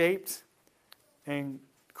they escaped and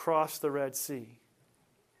crossed the Red Sea.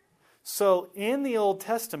 So in the Old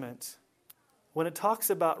Testament, when it talks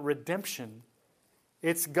about redemption,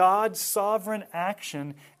 it's God's sovereign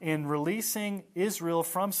action in releasing Israel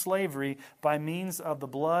from slavery by means of the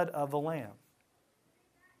blood of the Lamb.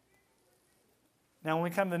 Now, when we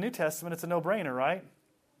come to the New Testament, it's a no-brainer, right?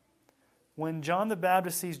 When John the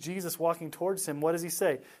Baptist sees Jesus walking towards him, what does he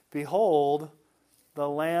say? Behold, the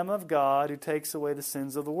Lamb of God who takes away the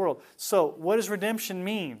sins of the world. So, what does redemption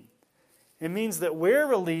mean? It means that we're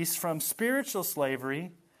released from spiritual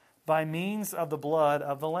slavery by means of the blood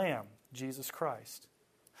of the Lamb, Jesus Christ.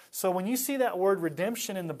 So when you see that word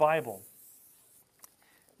redemption in the Bible,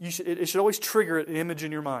 it should always trigger an image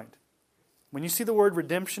in your mind. When you see the word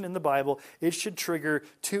redemption in the Bible, it should trigger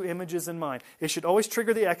two images in mind. It should always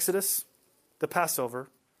trigger the Exodus, the Passover,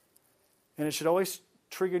 and it should always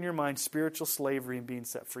trigger in your mind spiritual slavery and being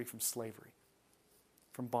set free from slavery,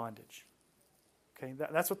 from bondage. Okay,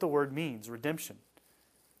 that's what the word means, redemption.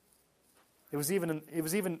 It was even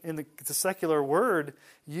in the secular word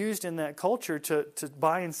used in that culture to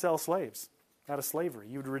buy and sell slaves out of slavery.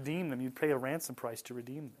 You would redeem them. You'd pay a ransom price to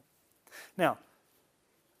redeem them. Now,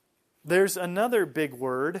 there's another big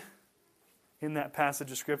word in that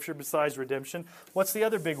passage of Scripture besides redemption. What's the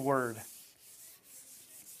other big word?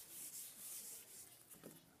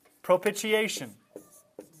 Propitiation.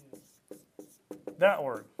 That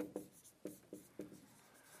word.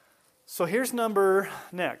 So here's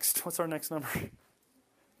next. What's our next number?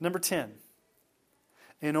 Number 10.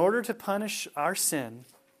 In order to punish our sin,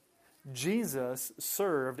 Jesus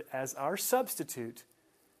served as our substitute,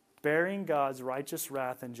 bearing God's righteous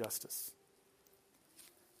wrath and justice.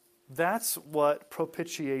 That's what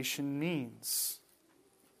propitiation means.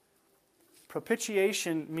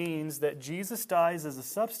 Propitiation means that Jesus dies as a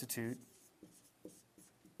substitute,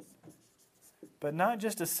 but not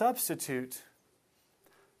just a substitute,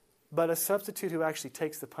 but a substitute who actually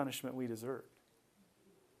takes the punishment we deserve.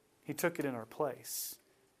 He took it in our place.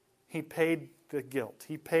 He paid the guilt.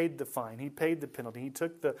 He paid the fine. He paid the penalty. He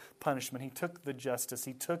took the punishment. He took the justice.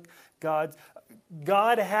 He took God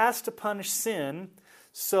has to punish sin.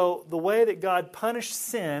 So the way that God punished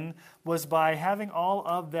sin was by having all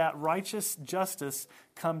of that righteous justice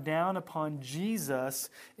come down upon Jesus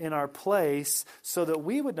in our place so that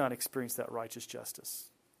we would not experience that righteous justice.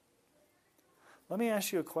 Let me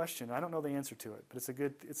ask you a question. I don't know the answer to it, but it's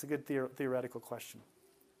a good theoretical question.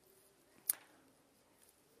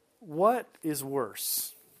 What is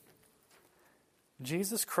worse?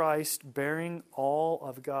 Jesus Christ bearing all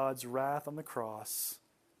of God's wrath on the cross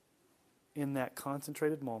in that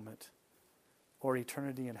concentrated moment, or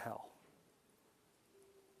eternity in hell?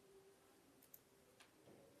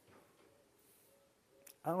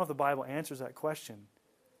 I don't know if the Bible answers that question,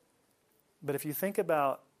 but if you think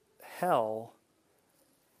about hell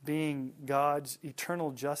being God's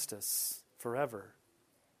eternal justice forever,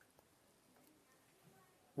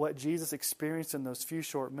 what Jesus experienced in those few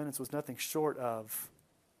short minutes was nothing short of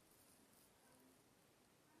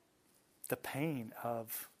the pain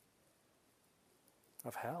of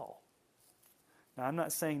hell. Now, I'm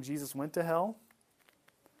not saying Jesus went to hell.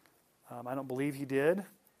 I don't believe he did.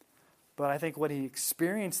 But I think what he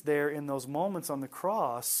experienced there in those moments on the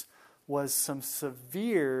cross was some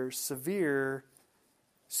severe, severe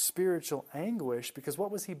spiritual anguish, because what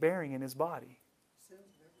was he bearing in his body?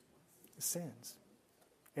 Sins.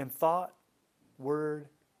 In thought, word,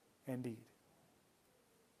 and deed.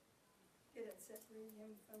 Did it separate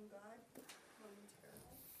him from God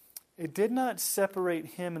momentarily? It did not separate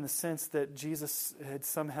him in the sense that Jesus had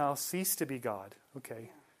somehow ceased to be God.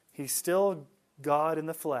 Okay. He's still God in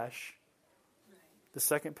the flesh, the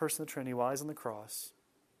second person of the Trinity, lies on the cross.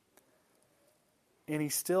 And he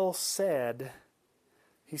still said,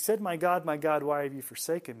 my God, why have you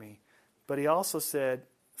forsaken me? But he also said,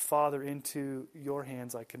 Father, into your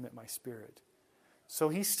hands I commit my spirit. So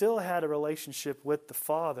he still had a relationship with the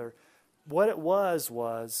Father. What it was,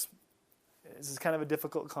 this is kind of a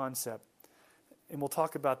difficult concept, and we'll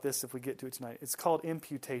talk about this if we get to it tonight. It's called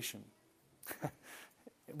imputation.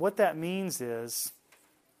 What that means is,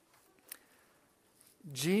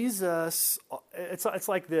 Jesus, it's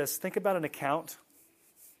like this. Think about an account,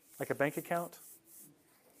 like a bank account.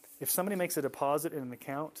 If somebody makes a deposit in an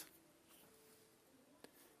account,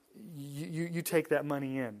 you take that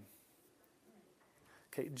money in.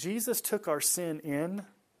 Okay, Jesus took our sin in.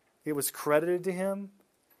 It was credited to him.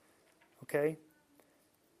 Okay?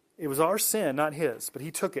 It was our sin, not his, but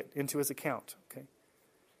he took it into his account. Okay?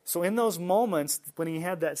 So in those moments when he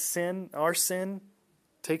had that sin, our sin,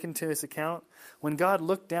 taken to his account, when God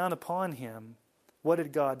looked down upon him, what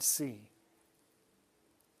did God see?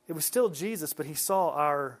 It was still Jesus, but he saw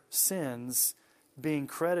our sins being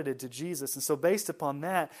credited to Jesus. And so based upon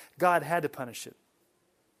that, God had to punish it.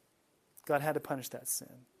 God had to punish that sin.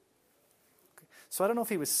 Okay. So I don't know if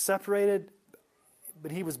he was separated,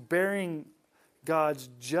 but he was bearing God's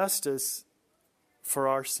justice for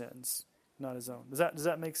our sins, not his own. Does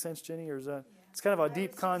that make sense, Jenny? Or is that it's kind of a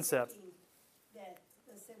deep concept? That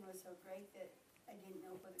the sin was so great that I didn't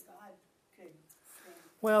know whether God could stand.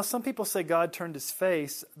 Well, some people say God turned his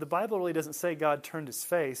face. The Bible really doesn't say God turned his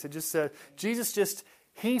face. It just said Jesus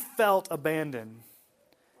he felt abandoned.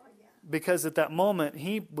 Because at that moment,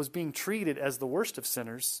 he was being treated as the worst of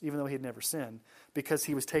sinners, even though he had never sinned, because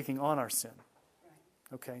he was taking on our sin.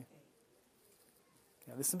 Okay?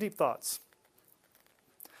 Yeah, there's some deep thoughts.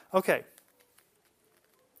 Okay.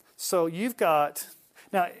 So you've got...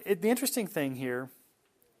 Now, the interesting thing here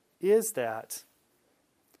is that...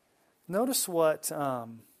 Notice what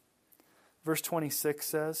verse 26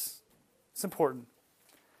 says. It's important.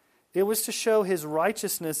 It was to show his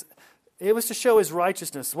righteousness... It was to show his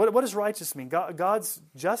righteousness. What does righteous mean? God's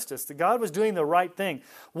justice. That God was doing the right thing.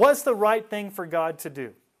 What's the right thing for God to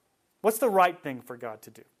do? What's the right thing for God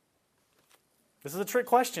to do? This is a trick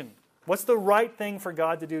question. What's the right thing for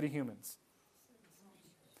God to do to humans?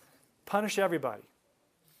 Punish everybody.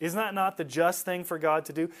 Isn't that not the just thing for God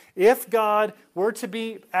to do? If God were to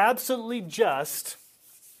be absolutely just,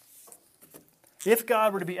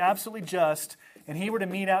 and he were to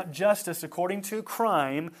mete out justice according to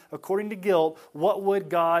crime, according to guilt, what would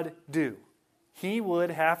God do? He would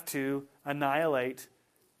have to annihilate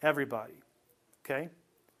everybody. Okay?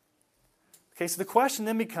 Okay, so the question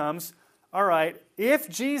then becomes, all right, if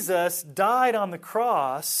Jesus died on the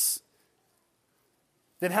cross,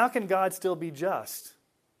 then how can God still be just?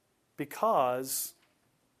 Because,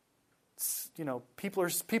 people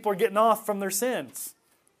are getting off from their sins.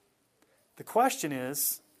 The question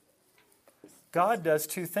is, God does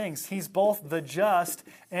two things. He's both the just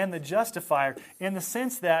and the justifier, in the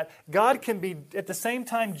sense that God can be at the same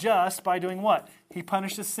time just by doing what? He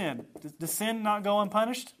punishes sin. Does sin not go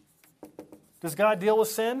unpunished? Does God deal with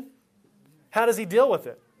sin? How does he deal with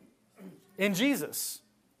it? In Jesus.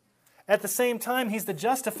 At the same time, he's the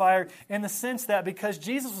justifier in the sense that because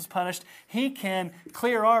Jesus was punished, he can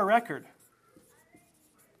clear our record.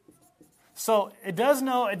 So it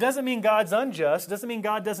doesn't mean God's unjust. It doesn't mean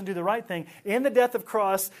God doesn't do the right thing. In the death of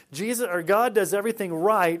cross, God does everything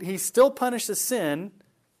right. He still punishes sin,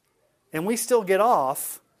 and we still get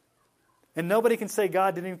off, and nobody can say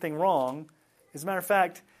God did anything wrong. As a matter of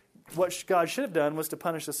fact, what God should have done was to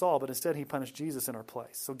punish us all, but instead he punished Jesus in our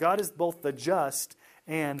place. So God is both the just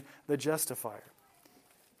and the justifier.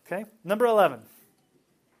 Okay? Number 11.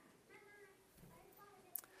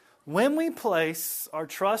 When we place our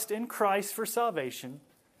trust in Christ for salvation,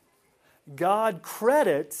 God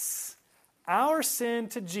credits our sin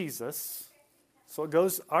to Jesus. So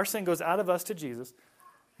our sin goes out of us to Jesus,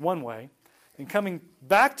 one way. And coming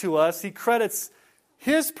back to us, he credits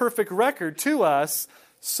his perfect record to us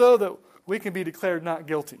so that we can be declared not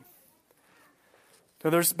guilty.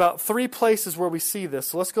 Now there's about 3 places where we see this.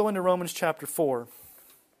 So let's go into Romans chapter 4.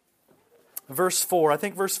 Verse 4. I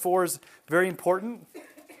think verse 4 is very important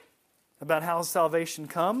about how salvation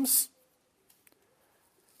comes.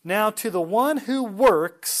 Now to the one who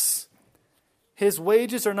works, his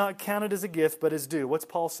wages are not counted as a gift, but as due. What's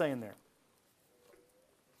Paul saying there?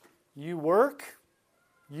 You work,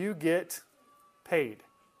 you get paid.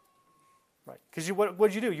 Right? Because what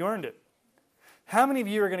did you do? You earned it. How many of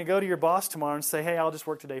you are going to go to your boss tomorrow and say, hey, I'll just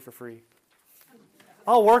work today for free?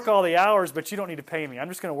 I'll work all the hours, but you don't need to pay me. I'm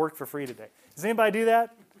just going to work for free today. Does anybody do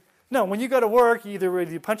that? No, when you go to work, either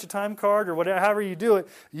you punch a time card or whatever, however you do it,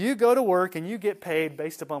 you go to work and you get paid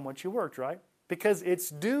based upon what you worked, right? Because it's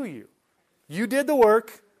due you. You did the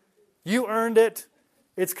work, you earned it,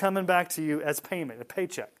 it's coming back to you as payment, a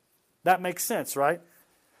paycheck. That makes sense, right?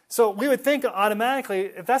 So we would think automatically,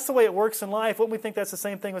 if that's the way it works in life, wouldn't we think that's the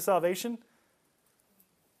same thing with salvation?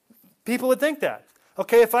 People would think that.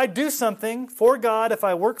 Okay, if I do something for God, if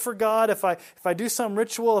I work for God, if I do some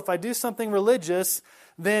ritual, if I do something religious,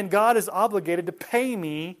 then God is obligated to pay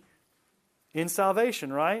me in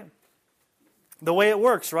salvation, right? The way it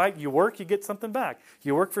works, right? You work, you get something back.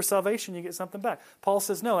 You work for salvation, you get something back. Paul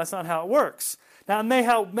says, no, that's not how it works. Now,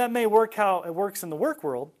 that may work how it works in the work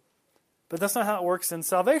world, but that's not how it works in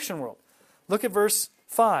salvation world. Look at verse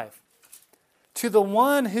 5. To the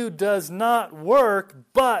one who does not work,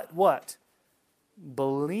 but what?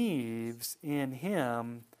 Believes in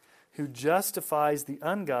him who justifies the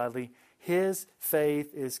ungodly, his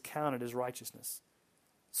faith is counted as righteousness.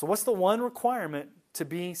 So what's the one requirement to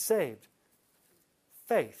be saved?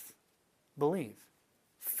 Faith. Believe.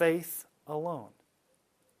 Faith alone.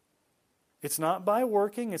 It's not by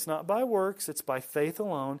working, it's not by works, it's by faith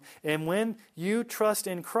alone. And when you trust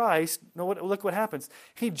in Christ, look what happens.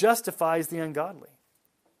 He justifies the ungodly.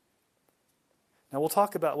 Now we'll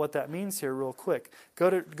talk about what that means here real quick. Go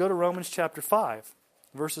to Romans chapter 5,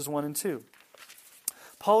 verses 1 and 2.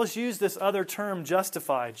 Paul has used this other term,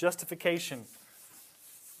 justified, justification.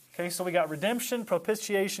 Okay, so we got redemption,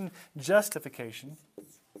 propitiation, justification.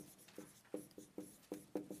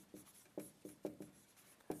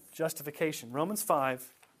 Justification. Romans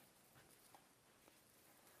 5,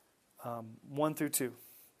 1 through 2.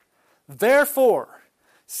 Therefore,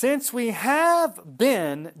 since we have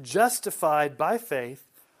been justified by faith,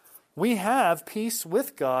 we have peace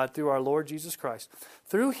with God through our Lord Jesus Christ.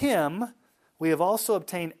 Through Him, we have also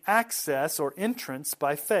obtained access or entrance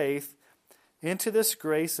by faith into this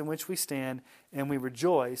grace in which we stand, and we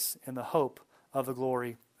rejoice in the hope of the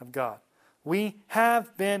glory of God. We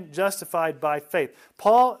have been justified by faith.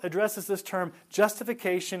 Paul addresses this term,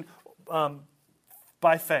 justification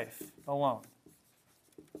by faith alone.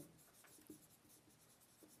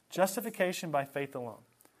 Justification by faith alone.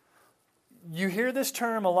 You hear this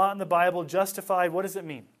term a lot in the Bible, justified. What does it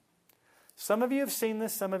mean? Some of you have seen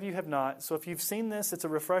this, some of you have not. So if you've seen this, it's a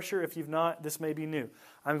refresher. If you've not, this may be new.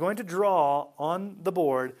 I'm going to draw on the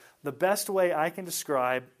board the best way I can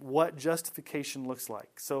describe what justification looks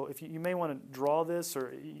like. So if you may want to draw this,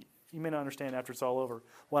 or you may not understand after it's all over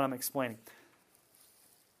what I'm explaining.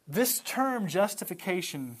 This term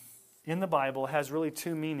justification in the Bible has really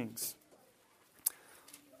two meanings.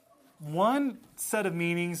 One set of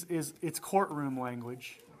meanings is its courtroom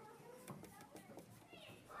language,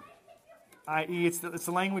 i.e. it's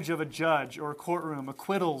the language of a judge or a courtroom,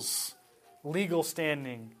 acquittals, legal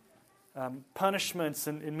standing, punishments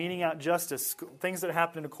and meting out justice, things that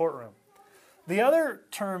happen in a courtroom. The other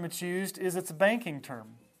term it's used is it's a banking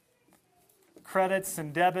term. Credits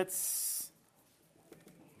and debits,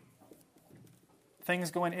 things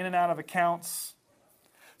going in and out of accounts.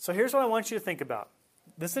 So here's what I want you to think about.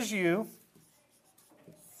 This is you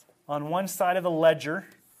on one side of the ledger.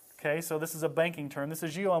 Okay, so this is a banking term. This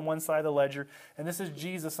is you on one side of the ledger, and this is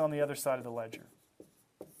Jesus on the other side of the ledger.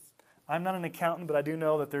 I'm not an accountant, but I do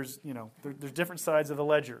know that there's different sides of the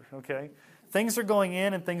ledger, okay? Things are going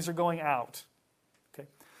in and things are going out. Okay.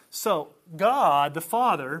 So, God, the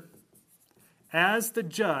Father, as the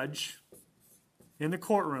judge in the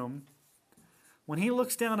courtroom, when He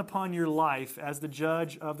looks down upon your life as the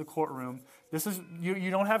judge of the courtroom, this is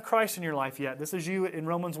you don't have Christ in your life yet. This is you in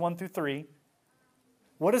Romans 1 through 3.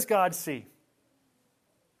 What does God see?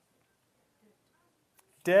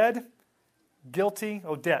 Dead, guilty,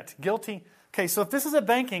 debt, guilty. Okay, so if this is a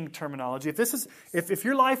banking terminology, if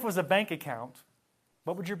your life was a bank account,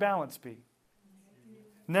 what would your balance be?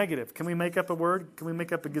 Negative. Can we make up a word? Can we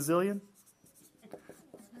make up a gazillion?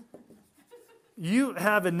 You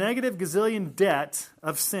have a negative gazillion debt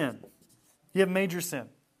of sin. You have major sin.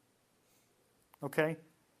 Okay?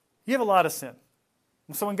 You have a lot of sin.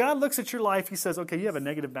 So when God looks at your life, He says, okay, you have a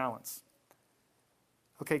negative balance.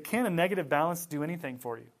 Okay, can a negative balance do anything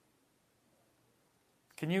for you?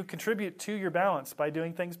 Can you contribute to your balance by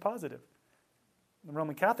doing things positive? The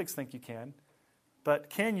Roman Catholics think you can, but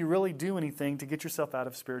can you really do anything to get yourself out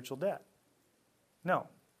of spiritual debt? No.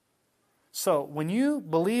 So when you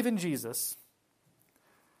believe in Jesus,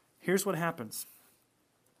 here's what happens.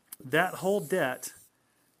 That whole debt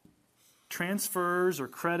transfers or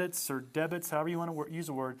credits or debits, however you want to use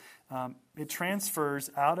a word, it transfers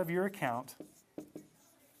out of your account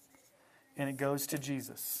and it goes to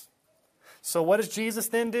Jesus. So what does Jesus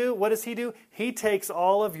then do? What does he do? He takes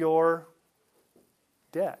all of your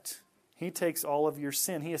debt. He takes all of your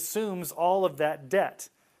sin. He assumes all of that debt.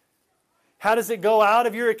 How does it go out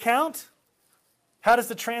of your account? How does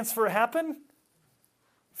the transfer happen?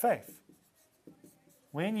 Faith.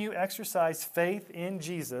 When you exercise faith in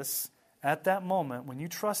Jesus, at that moment, when you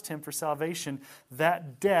trust Him for salvation,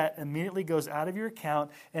 that debt immediately goes out of your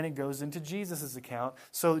account and it goes into Jesus' account.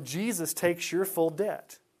 So Jesus takes your full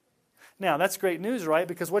debt. Now, that's great news, right?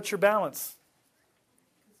 Because what's your balance?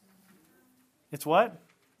 It's what?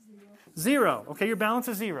 Zero. Okay, your balance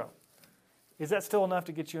is zero. Is that still enough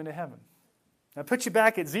to get you into heaven? Now, put you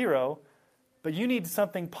back at zero, but you need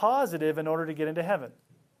something positive in order to get into heaven.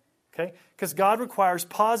 Okay? Because God requires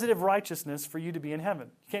positive righteousness for you to be in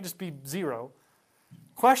heaven. You can't just be zero.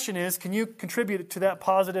 Question is, can you contribute to that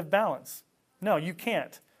positive balance? No, you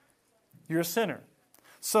can't. You're a sinner.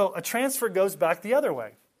 So a transfer goes back the other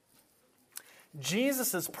way.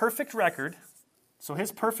 Jesus' perfect record, so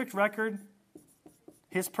His perfect record,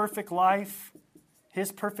 His perfect life,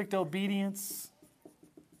 His perfect obedience,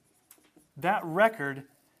 that record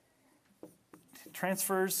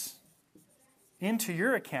transfers into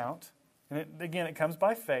your account, and it comes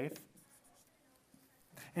by faith.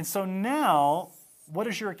 And so now, what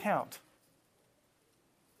is your account?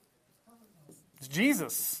 It's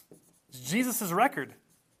Jesus. It's Jesus' record.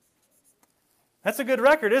 That's a good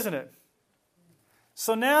record, isn't it?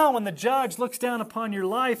 So now when the judge looks down upon your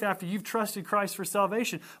life after you've trusted Christ for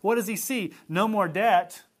salvation, what does he see? No more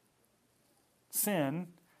debt, sin,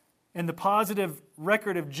 and the positive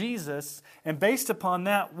record of Jesus. And based upon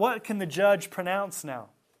that, what can the judge pronounce now?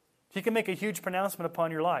 He can make a huge pronouncement upon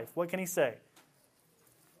your life. What can he say?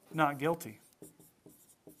 Not guilty.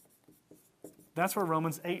 That's where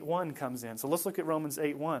Romans 8:1 comes in. So let's look at Romans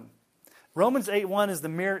 8:1. Romans 8:1 is the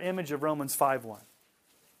mirror image of Romans 5:1.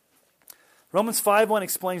 Romans 5:1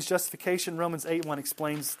 explains justification. Romans 8:1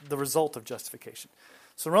 explains the result of justification.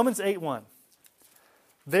 So Romans 8:1.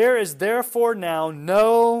 There is therefore now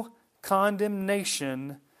no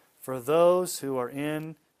condemnation for those who are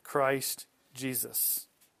in Christ Jesus.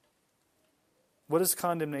 What is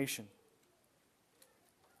condemnation?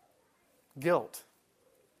 Guilt.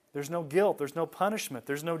 There's no guilt. There's no punishment.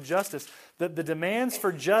 There's no justice. The demands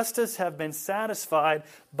for justice have been satisfied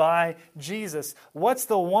by Jesus. What's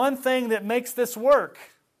the one thing that makes this work?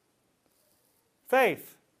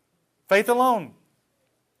 Faith. Faith alone.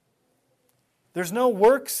 There's no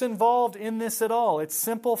works involved in this at all. It's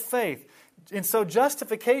simple faith. And so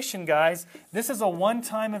justification, guys, this is a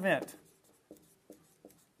one-time event.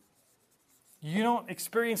 You don't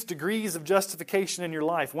experience degrees of justification in your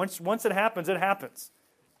life. Once it happens, it happens.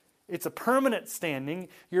 It's a permanent standing.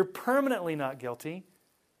 You're permanently not guilty.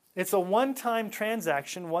 It's a one-time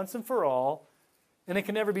transaction, once and for all, and it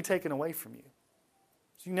can never be taken away from you.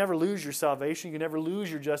 So you can never lose your salvation. You can never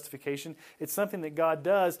lose your justification. It's something that God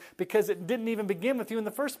does because it didn't even begin with you in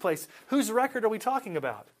the first place. Whose record are we talking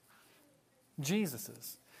about?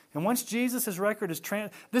 Jesus's. And once Jesus' record is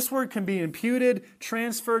this word can be imputed,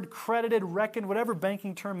 transferred, credited, reckoned, whatever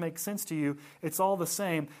banking term makes sense to you, it's all the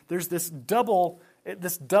same. There's this double,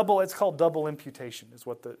 it's called double imputation is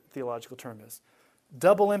what the theological term is.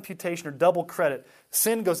 Double imputation or double credit.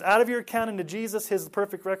 Sin goes out of your account into Jesus. His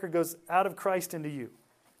perfect record goes out of Christ into you.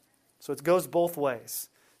 So it goes both ways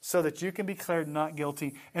so that you can be declared not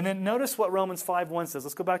guilty. And then notice what Romans 5:1 says.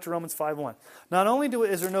 Let's go back to Romans 5:1. Not only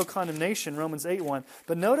is there no condemnation, Romans 8:1,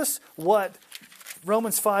 but notice what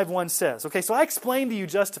Romans 5:1 says. Okay, so I explained to you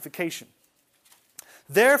justification.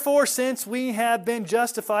 Therefore, since we have been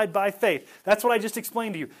justified by faith. That's what I just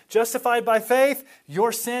explained to you. Justified by faith,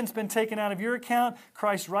 your sin's been taken out of your account.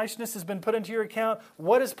 Christ's righteousness has been put into your account.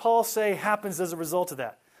 What does Paul say happens as a result of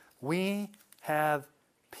that? We have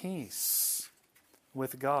peace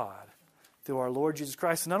with God through our Lord Jesus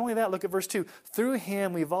Christ. And not only that, look at verse 2. Through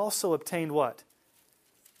Him we've also obtained what?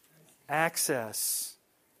 Access.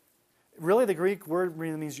 Really, the Greek word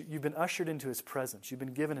really means you've been ushered into His presence. You've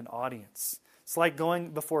been given an audience. It's like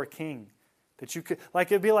going before a king. That you could, like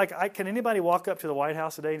it'd be like, can anybody walk up to the White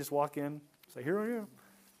House today and just walk in? Say, here I am.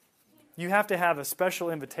 You have to have a special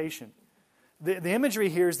invitation. The imagery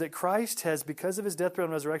here is that Christ has, because of His death, burial,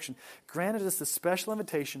 and resurrection, granted us the special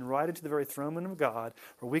invitation right into the very throne room of God,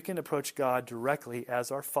 where we can approach God directly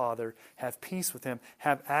as our Father, have peace with Him,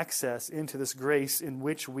 have access into this grace in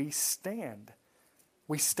which we stand.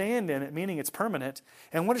 We stand in it, meaning it's permanent.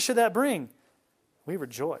 And what should that bring? We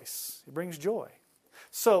rejoice. It brings joy.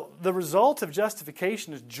 So the result of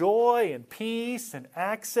justification is joy and peace and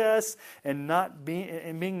access and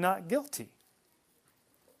being not guilty.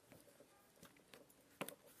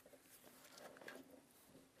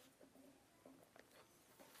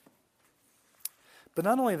 But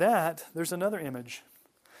not only that, there's another image.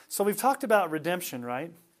 So we've talked about redemption,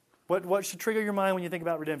 right? What should trigger your mind when you think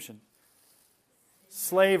about redemption?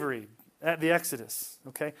 Slavery at the Exodus.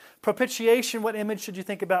 Okay. Propitiation, what image should you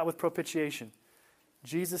think about with propitiation?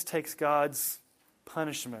 Jesus takes God's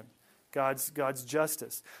punishment, God's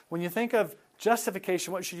justice. When you think of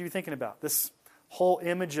justification, what should you be thinking about? This whole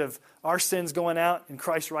image of our sins going out and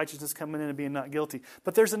Christ's righteousness coming in and being not guilty.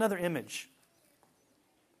 But there's another image.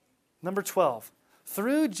 Number 12.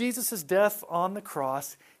 Through Jesus' death on the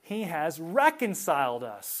cross, He has reconciled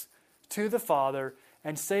us to the Father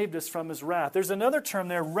and saved us from His wrath. There's another term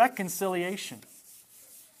there, reconciliation.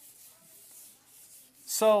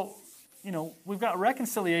 So, we've got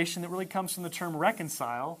reconciliation that really comes from the term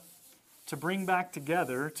reconcile, to bring back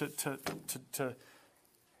together, to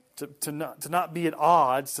not be at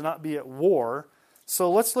odds, to not be at war. So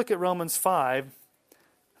let's look at Romans 5,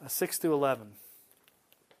 6 through 11.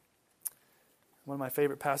 One of my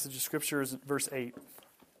favorite passages of Scripture is verse 8.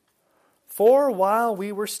 For while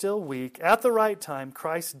we were still weak, at the right time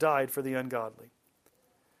Christ died for the ungodly.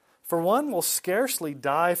 For one will scarcely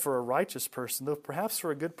die for a righteous person, though perhaps for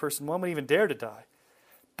a good person one would even dare to die.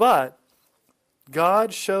 But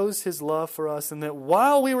God shows His love for us in that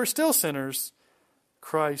while we were still sinners,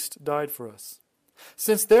 Christ died for us.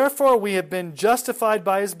 Since therefore we have been justified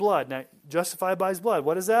by His blood. Now, justified by His blood,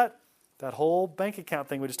 what is that? That whole bank account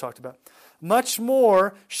thing we just talked about. Much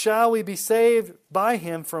more shall we be saved by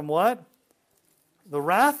Him from what? The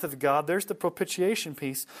wrath of God. There's the propitiation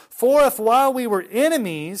piece. For if while we were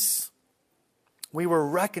enemies, we were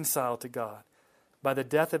reconciled to God by the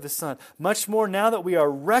death of His Son, much more now that we are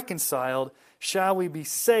reconciled, shall we be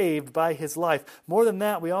saved by His life. More than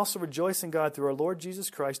that, we also rejoice in God through our Lord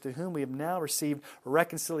Jesus Christ, to whom we have now received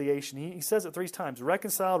reconciliation. He says it 3 times,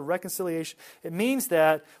 reconciled, reconciliation. It means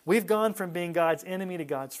that we've gone from being God's enemy to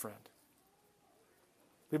God's friend.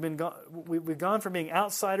 We've gone from being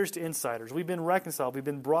outsiders to insiders. We've been reconciled. We've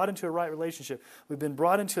been brought into a right relationship. We've been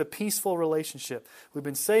brought into a peaceful relationship. We've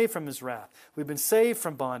been saved from His wrath. We've been saved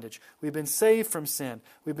from bondage. We've been saved from sin.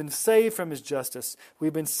 We've been saved from His justice.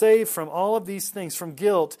 We've been saved from all of these things, from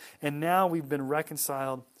guilt, and now we've been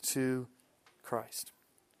reconciled to Christ.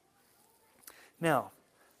 Now,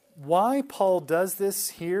 why Paul does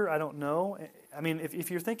this here, I don't know. I mean, if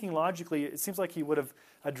you're thinking logically, it seems like he would have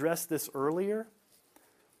addressed this earlier.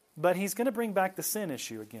 But he's going to bring back the sin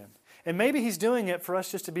issue again. And maybe he's doing it for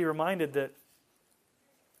us just to be reminded that,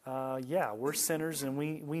 we're sinners and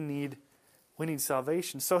we need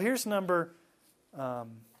salvation. So here's number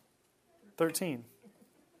 13.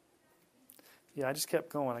 Yeah, I just kept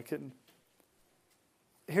going. I couldn't.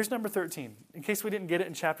 Here's number 13, in case we didn't get it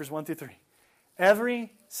in chapters 1 through 3.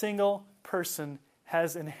 Every single person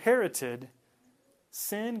has inherited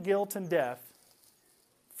sin, guilt, and death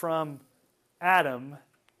from Adam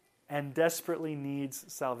and desperately needs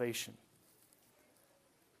salvation.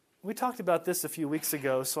 We talked about this a few weeks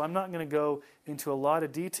ago, so I'm not going to go into a lot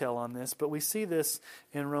of detail on this, but we see this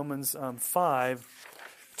in Romans 5,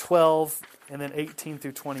 12, and then 18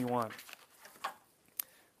 through 21.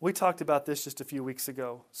 We talked about this just a few weeks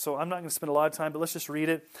ago, so I'm not going to spend a lot of time, but let's just read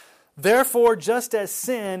it. Therefore, just as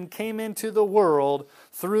sin came into the world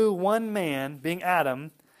through one man, being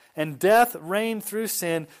Adam, and death reigned through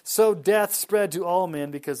sin, so death spread to all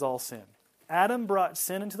men because all sinned. Adam brought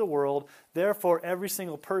sin into the world, therefore every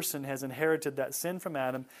single person has inherited that sin from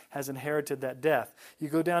Adam, has inherited that death. You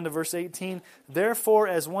go down to verse 18, therefore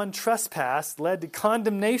as one trespass led to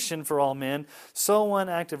condemnation for all men, so one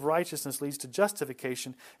act of righteousness leads to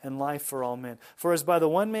justification and life for all men. For as by the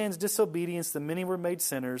one man's disobedience the many were made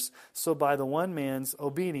sinners, so by the one man's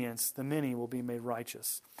obedience the many will be made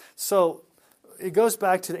righteous. So it goes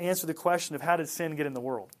back to answer the question of how did sin get in the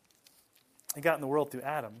world? It got in the world through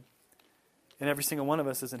Adam. And every single one of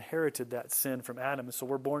us has inherited that sin from Adam. And so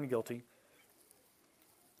we're born guilty.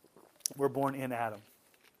 We're born in Adam.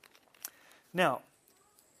 Now,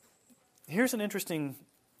 here's an interesting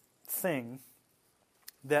thing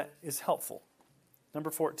that is helpful.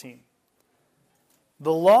 Number 14.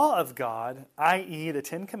 The law of God, i.e. the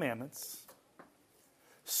 10 Commandments,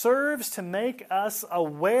 serves to make us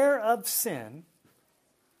aware of sin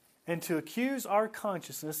and to accuse our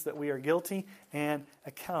consciousness that we are guilty and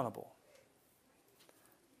accountable.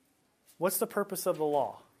 What's the purpose of the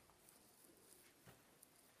law?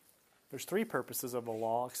 There's 3 purposes of the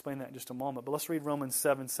law. I'll explain that in just a moment. But let's read Romans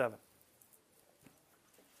 7:7.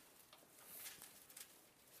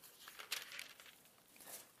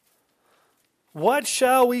 What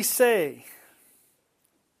shall we say?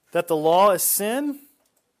 That the law is sin?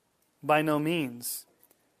 By no means.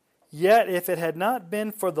 Yet if it had not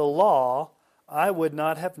been for the law, I would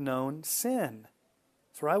not have known sin.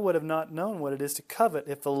 For I would have not known what it is to covet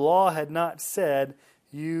if the law had not said,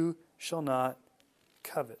 you shall not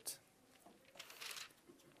covet.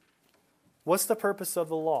 What's the purpose of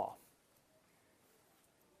the law?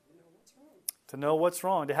 To know what's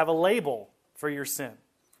wrong, to have a label for your sin.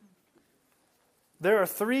 There are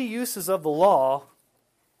 3 uses of the law.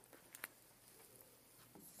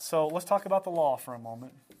 So let's talk about the law for a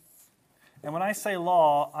moment. And when I say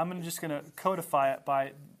law, I'm just going to codify it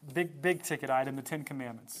by big ticket item, the 10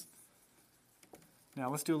 Commandments. Now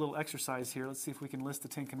let's do a little exercise here. Let's see if we can list the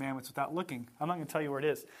 10 Commandments without looking. I'm not going to tell you where it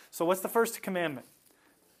is. So what's the first commandment?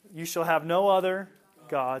 You shall have no other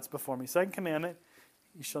gods before me. Second commandment,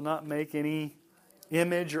 you shall not make any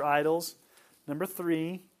image or idols. Number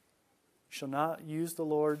 3, you shall not use the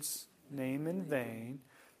Lord's name in vain.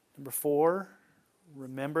 Number 4,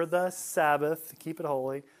 remember the Sabbath, keep it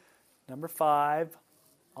holy. Number 5,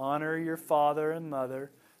 honor your father and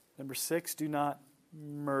mother. Number 6, do not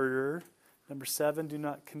murder. Number 7, do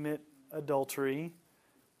not commit adultery.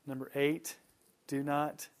 Number 8, do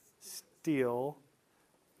not steal.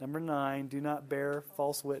 Number 9, do not bear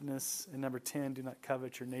false witness. And number 10, do not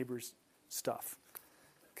covet your neighbor's stuff.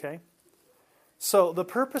 Okay? So the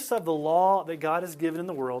purpose of the law that God has given in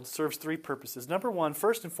the world serves 3 purposes. Number 1,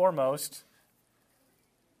 first and foremost,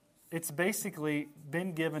 it's basically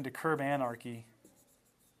been given to curb anarchy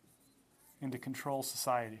and to control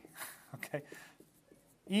society. Okay?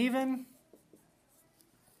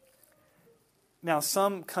 Now,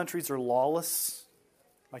 some countries are lawless.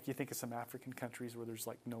 Like you think of some African countries where there's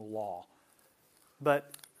like no law.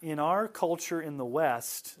 But in our culture in the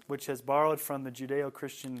West, which has borrowed from the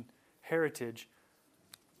Judeo-Christian heritage,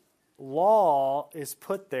 law is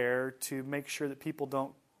put there to make sure that people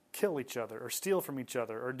don't kill each other or steal from each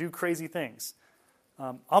other or do crazy things.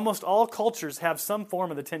 Almost all cultures have some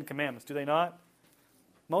form of the 10 Commandments, do they not?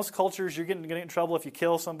 Most cultures, you're going to get in trouble if you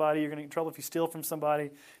kill somebody. You're going to get in trouble if you steal from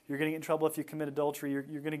somebody. You're going to get in trouble if you commit adultery. You're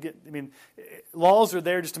going to get, laws are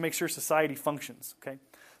there just to make sure society functions, okay?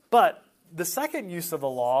 But the second use of the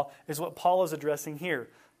law is what Paul is addressing here.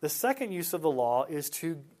 The second use of the law is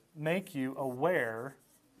to make you aware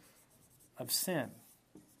of sin.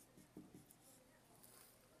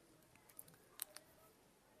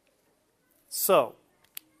 So,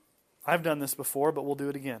 I've done this before, but we'll do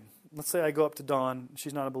it again. Let's say I go up to Dawn,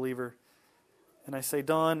 she's not a believer, and I say,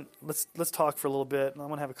 Dawn, let's talk for a little bit, and I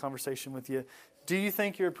want to have a conversation with you. Do you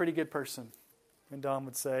think you're a pretty good person? And Dawn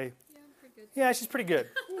would say, yeah, I'm pretty good. Yeah, she's pretty good.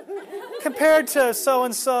 Compared to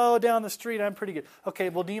so-and-so down the street, I'm pretty good. Okay,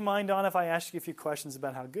 well, do you mind, Dawn, if I ask you a few questions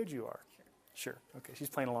about how good you are? Sure. Okay, she's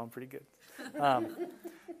playing along pretty good.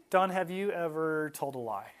 Dawn, have you ever told a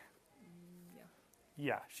lie? Yeah.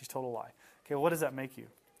 Yeah, she's told a lie. Okay, well, what does that make you?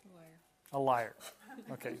 A liar.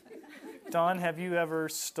 Okay. Dawn, have you ever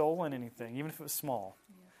stolen anything, even if it was small?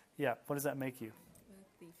 Yeah. What does that make you?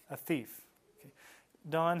 A thief. Okay.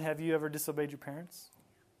 Dawn, have you ever disobeyed your parents?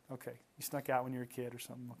 Okay. You snuck out when you were a kid or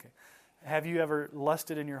something? Okay. Have you ever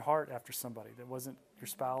lusted in your heart after somebody that wasn't your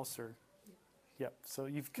spouse or? Yep. So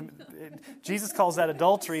Jesus calls that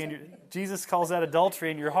adultery, and Jesus calls that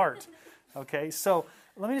adultery in your heart. Okay. So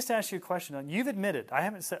let me just ask you a question. You've admitted. I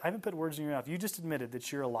haven't put words in your mouth. You just admitted that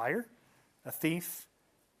you're a liar, a thief,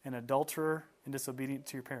 an adulterer, and disobedient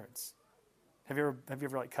to your parents. Have you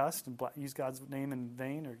ever like cussed and used God's name in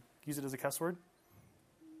vain or used it as a cuss word?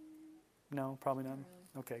 No, probably not.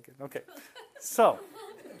 Okay, good. Okay. So,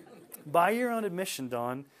 by your own admission,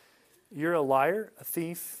 Dawn, you're a liar, a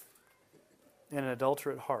thief, and an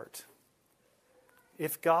adulterer at heart.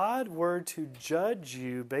 If God were to judge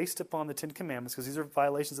you based upon the 10 Commandments, because these are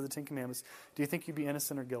violations of the 10 Commandments, do you think you'd be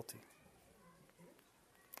innocent or guilty?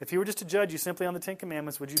 If he were just to judge you simply on the 10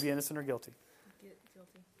 Commandments, would you be innocent or guilty?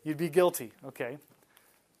 Guilty. You'd be guilty, okay.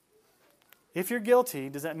 If you're guilty,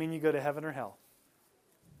 does that mean you go to heaven or hell?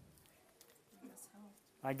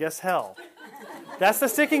 I guess hell. That's the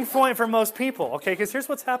sticking point for most people, okay, because here's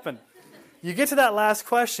what's happened. You get to that last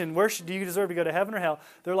question, do you deserve to go to heaven or hell?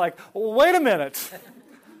 They're like, well, wait a minute.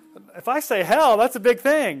 If I say hell, that's a big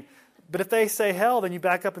thing. But if they say hell, then you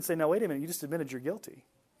back up and say, no, wait a minute, you just admitted you're guilty.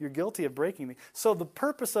 You're guilty of breaking me. So the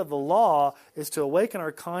purpose of the law is to awaken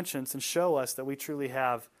our conscience and show us that we truly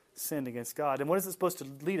have sinned against God. And what is it supposed to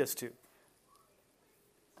lead us to?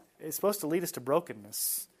 It's supposed to lead us to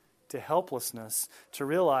brokenness, to helplessness, to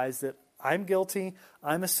realize that I'm guilty,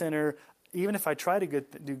 I'm a sinner. Even if I try to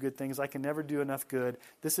do good things, I can never do enough good.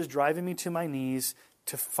 This is driving me to my knees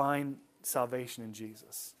to find salvation in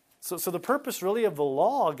Jesus. So the purpose really of the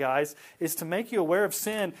law, guys, is to make you aware of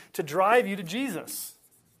sin, to drive you to Jesus.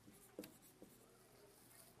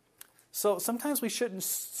 So sometimes we shouldn't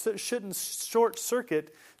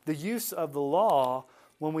short-circuit the use of the law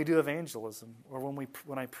when we do evangelism or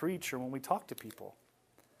when I preach or when we talk to people.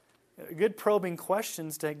 Good probing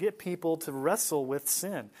questions to get people to wrestle with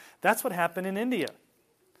sin. That's what happened in India.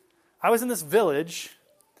 I was in this village,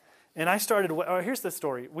 and I started... here's the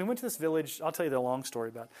story. We went to this village. I'll tell you the long story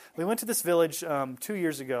about it. We went to this village 2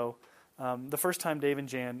 years ago, the first time Dave and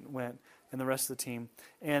Jan went, and the rest of the team.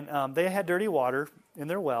 And they had dirty water in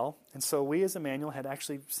their well, and so we as Emmanuel had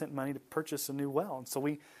actually sent money to purchase a new well. And so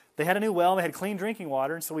they had a new well, and they had clean drinking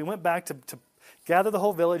water, and so we went back to gather the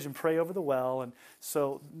whole village and pray over the well. And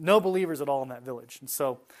so no believers at all in that village. And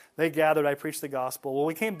so they gathered, I preached the gospel. Well,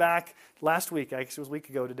 we came back last week, actually it was a week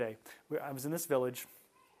ago today. I was in this village,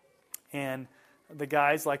 and the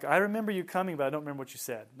guy's like, I remember you coming, but I don't remember what you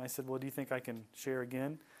said. And I said, well, do you think I can share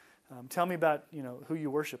again? Tell me about, who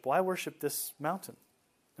you worship. Well, I worship this mountain.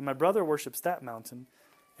 And my brother worships that mountain.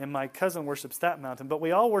 And my cousin worships that mountain. But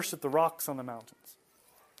we all worship the rocks on the mountains.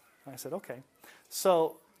 And I said, okay.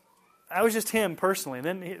 So I was just him personally.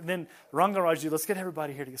 And then Rangaraju, let's get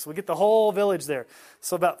everybody here together. So we get the whole village there.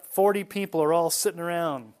 So about 40 people are all sitting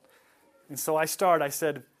around. And so I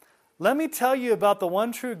said, let me tell you about the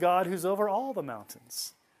one true God who's over all the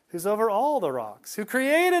mountains, who's over all the rocks, who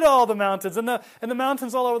created all the mountains and the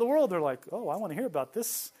mountains all over the world. They're like, oh, I want to hear about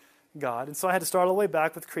this God. And so I had to start all the way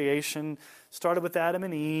back with creation, started with Adam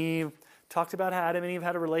and Eve, talked about how Adam and Eve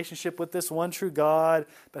had a relationship with this one true God,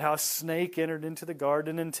 but how a snake entered into the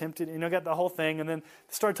garden and tempted, got the whole thing. And then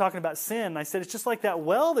started talking about sin. And I said, it's just like that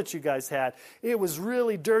well that you guys had. It was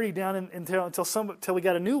really dirty down until we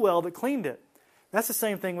got a new well that cleaned it. That's the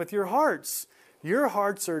same thing with your hearts. Your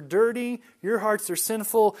hearts are dirty. Your hearts are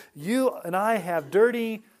sinful. You and I have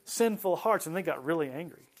dirty, sinful hearts. And they got really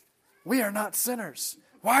angry. We are not sinners.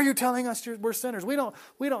 Why are you telling us we're sinners? We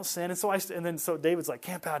don't sin. And so David's like,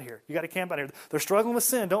 camp out here. You got to camp out here. They're struggling with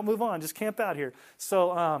sin. Don't move on. Just camp out here.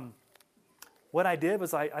 So what I did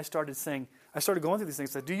was I started going through these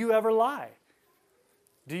things. I said, do you ever lie?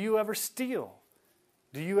 Do you ever steal?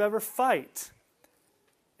 Do you ever fight?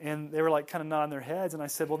 And they were like kind of nodding their heads. And I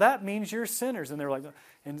said, well, that means you're sinners. And they were like,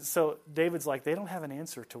 and so David's like, they don't have an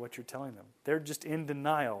answer to what you're telling them. They're just in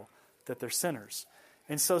denial that they're sinners.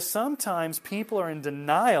 And so sometimes people are in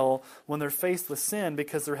denial when they're faced with sin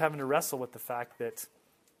because they're having to wrestle with the fact that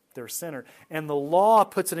they're a sinner. And the law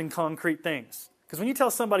puts it in concrete things. Because when you tell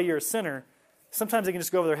somebody you're a sinner, sometimes they can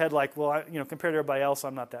just go over their head like, well, compared to everybody else,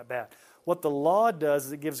 I'm not that bad. What the law does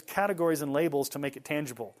is it gives categories and labels to make it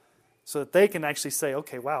tangible. So that they can actually say,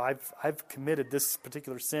 okay, wow, I've committed this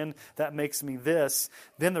particular sin. That makes me this.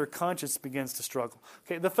 Then their conscience begins to struggle.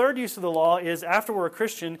 Okay, the third use of the law is after we're a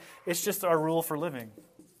Christian, it's just our rule for living.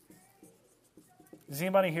 Does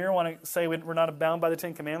anybody here want to say we're not bound by the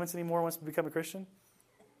Ten Commandments anymore once we become a Christian?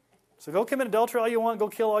 So go commit adultery all you want, go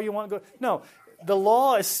kill all you want. No, the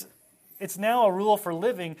law it's now a rule for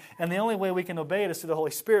living, and the only way we can obey it is through the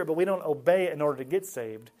Holy Spirit, but we don't obey it in order to get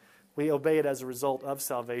saved. We obey it as a result of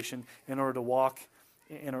salvation in order to walk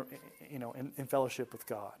in fellowship with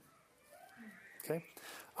God. Okay?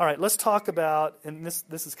 All right, let's talk about, and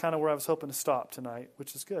this is kind of where I was hoping to stop tonight,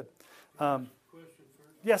 which is good. Question first.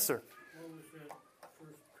 Yes, sir. What was that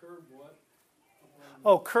first? Curb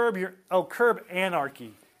what? Curb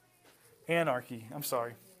anarchy. Anarchy, I'm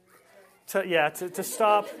sorry. To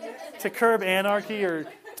stop, to curb anarchy, or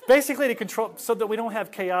basically to control, so that we don't have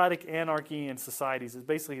chaotic anarchy in societies. It's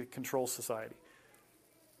basically to control society.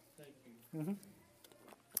 Thank you. Mm-hmm.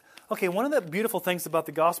 Okay, one of the beautiful things about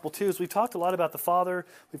the gospel too is we've talked a lot about the Father,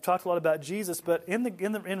 we've talked a lot about Jesus, but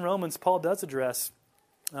in Romans, Paul does address.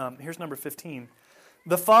 Here's number 15.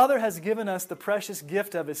 The Father has given us the precious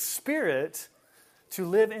gift of His Spirit to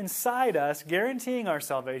live inside us, guaranteeing our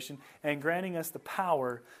salvation and granting us the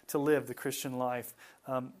power to live the Christian life.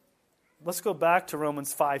 Let's go back to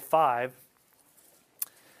Romans 5:5.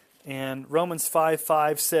 And Romans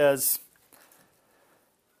 5:5 says,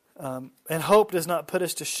 and hope does not put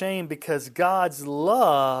us to shame because God's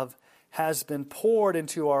love has been poured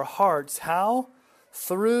into our hearts. How?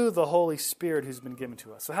 Through the Holy Spirit who's been given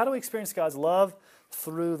to us. So how do we experience God's love?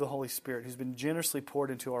 Through the Holy Spirit who's been generously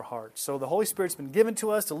poured into our hearts. So the Holy Spirit's been given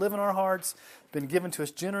to us to live in our hearts, been given to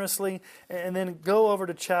us generously. And then go over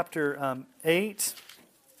to chapter 8,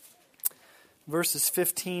 verses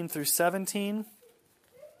 15 through 17.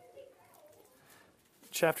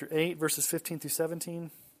 Chapter 8, verses 15 through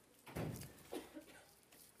 17.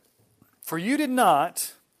 For you did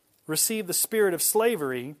not receive the spirit of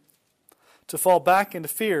slavery to fall back into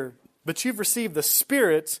fear, but you've received the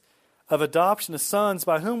Spirit of adoption as sons,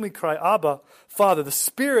 by whom we cry, Abba, Father. The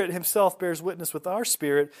Spirit himself bears witness with our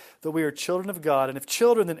spirit that we are children of God. And if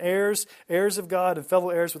children, then heirs, heirs of God, and fellow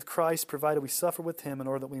heirs with Christ, provided we suffer with him in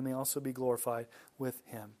order that we may also be glorified with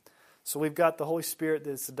him. So we've got the Holy Spirit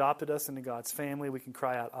that's adopted us into God's family. We can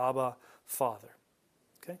cry out, Abba, Father.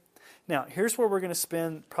 Okay? Now, here's where we're going to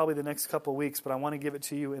spend probably the next couple of weeks, but I want to give it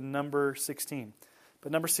to you in number 16.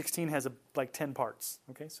 But number 16 has like 10 parts.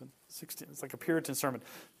 Okay, so 16, it's like a Puritan sermon.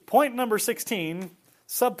 Point number 16,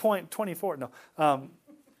 subpoint 24. No,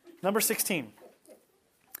 number 16.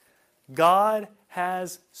 God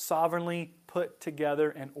has sovereignly put together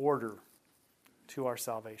an order to our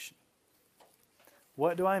salvation.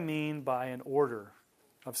 What do I mean by an order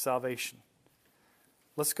of salvation?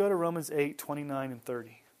 Let's go to Romans 8, 29 and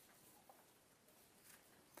 30.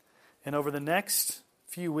 And over the next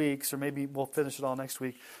few weeks, or maybe we'll finish it all next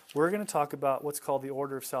week, we're going to talk about what's called the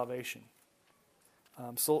order of salvation.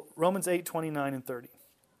 So Romans 8, 29 and 30.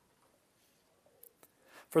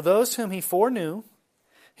 For those whom he foreknew,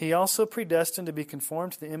 he also predestined to be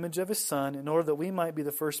conformed to the image of his Son, in order that we might be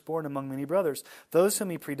the firstborn among many brothers. Those whom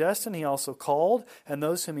he predestined, he also called, and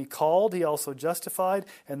those whom he called, he also justified,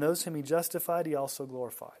 and those whom he justified, he also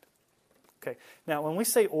glorified. Okay. Now, when we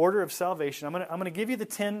say order of salvation, I'm going to give you the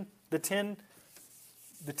 10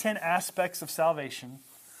 aspects of salvation.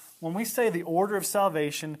 When we say the order of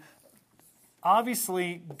salvation,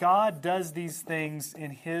 obviously God does these things in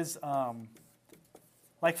his,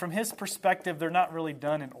 like from his perspective, they're not really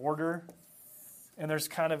done in order. And there's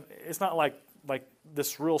kind of, it's not like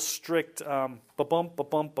this real strict ba-bump,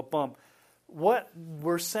 ba-bump, ba-bump. What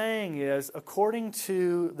we're saying is, according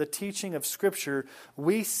to the teaching of Scripture,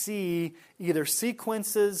 we see either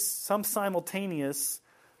sequences, some simultaneous,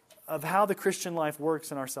 of how the Christian life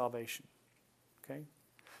works in our salvation. Okay?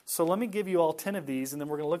 So let me give you all 10 of these, and then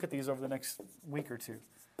we're going to look at these over the next week or two.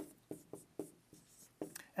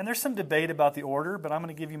 And there's some debate about the order, but I'm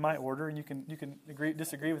going to give you my order, and you can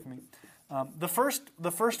disagree with me. The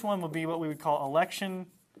first one would be what we would call election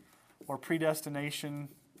or predestination.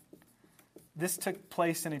 This took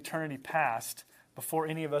place in eternity past, before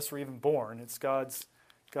any of us were even born. It's God's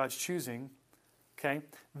choosing. Okay?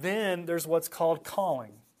 Then there's what's called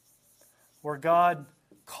calling, where God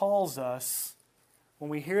calls us when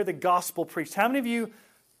we hear the gospel preached. How many of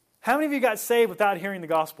you got saved without hearing the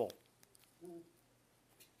gospel?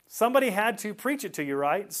 Somebody had to preach it to you,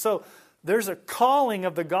 right? So there's a calling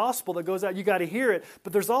of the gospel that goes out. You got to hear it.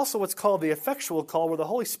 But there's also what's called the effectual call, where the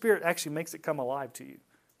Holy Spirit actually makes it come alive to you.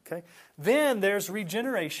 Okay? Then there's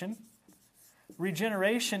regeneration.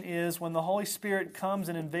 Regeneration is when the Holy Spirit comes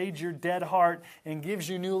and invades your dead heart and gives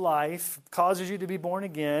you new life, causes you to be born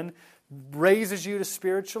again, raises you to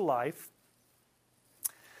spiritual life.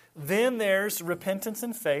 Then there's repentance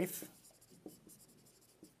and faith,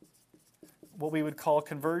 what we would call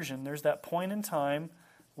conversion. There's that point in time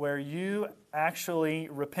where you actually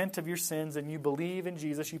repent of your sins and you believe in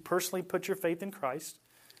Jesus. You personally put your faith in Christ.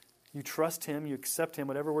 You trust Him. You accept Him,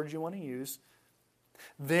 whatever word you want to use.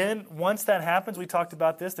 Then, once that happens, we talked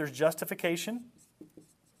about this, there's justification.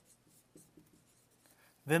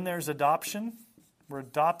 Then there's adoption. We're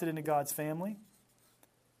adopted into God's family.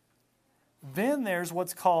 Then there's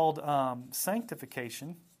what's called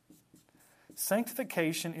sanctification.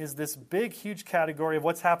 Sanctification is this big, huge category of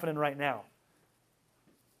what's happening right now.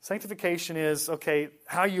 Sanctification is, okay,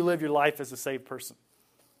 how you live your life as a saved person.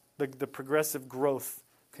 The progressive growth.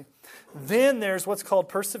 Okay. Then there's what's called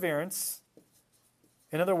perseverance.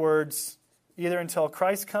 In other words, either until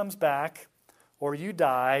Christ comes back or you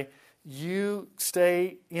die, you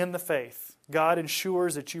stay in the faith. God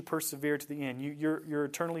ensures that you persevere to the end. You're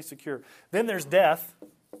eternally secure. Then there's death,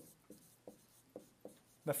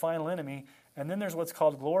 the final enemy. And then there's what's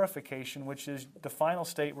called glorification, which is the final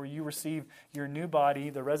state where you receive your new body,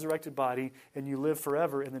 the resurrected body, and you live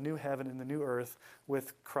forever in the new heaven and the new earth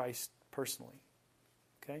with Christ personally.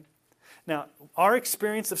 Okay? Now, our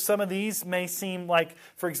experience of some of these may seem like,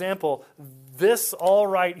 for example, this all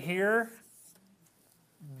right here,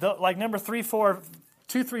 like number 2,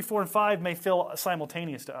 3, 4, and 5 may feel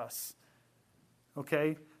simultaneous to us.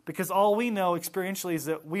 Okay? Because all we know experientially is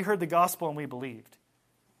that we heard the gospel and we believed.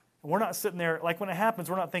 And we're not sitting there, like when it happens,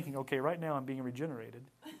 we're not thinking, okay, right now I'm being regenerated.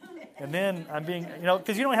 And then I'm being,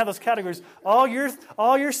 because you don't have those categories. All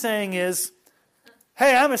you're saying is,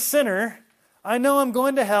 hey, I'm a sinner. I know I'm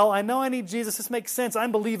going to hell. I know I need Jesus. This makes sense.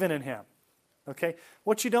 I'm believing in Him. Okay?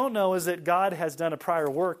 What you don't know is that God has done a prior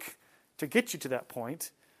work to get you to that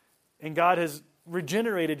point. And God has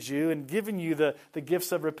regenerated you and given you the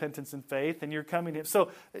gifts of repentance and faith, and you're coming to Him. So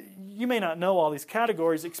you may not know all these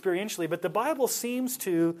categories experientially, but the Bible seems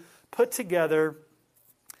to put together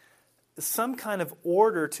some kind of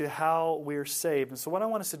order to how we're saved. And so what I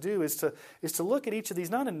want us to do is to look at each of these,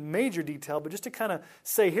 not in major detail, but just to kind of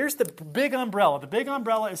say, here's the big umbrella. The big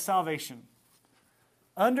umbrella is salvation.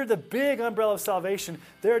 Under the big umbrella of salvation,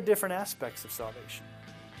 there are different aspects of salvation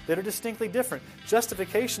that are distinctly different.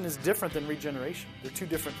 Justification is different than regeneration. They're two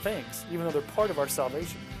different things, even though they're part of our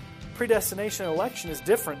salvation. Predestination and election is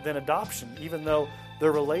different than adoption, even though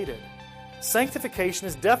they're related. Sanctification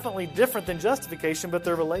is definitely different than justification, but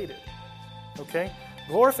they're related. Okay?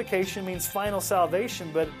 Glorification means final salvation,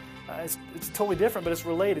 but it's totally different, but it's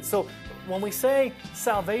related. So when we say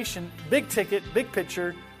salvation, big ticket, big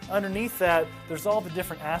picture, underneath that, there's all the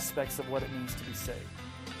different aspects of what it means to be saved.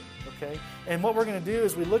 Okay? And what we're going to do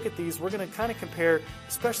is we look at these, we're going to kind of compare,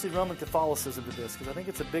 especially Roman Catholicism to this, because I think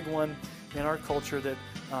it's a big one in our culture that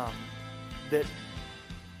that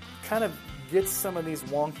kind of gets some of these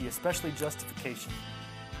wonky, especially justification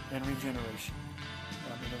and regeneration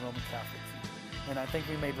in the Roman Catholic view. And I think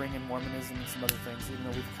we may bring in Mormonism and some other things, even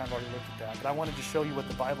though we've kind of already looked at that. But I wanted to show you what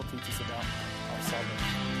the Bible teaches about our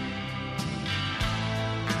salvation.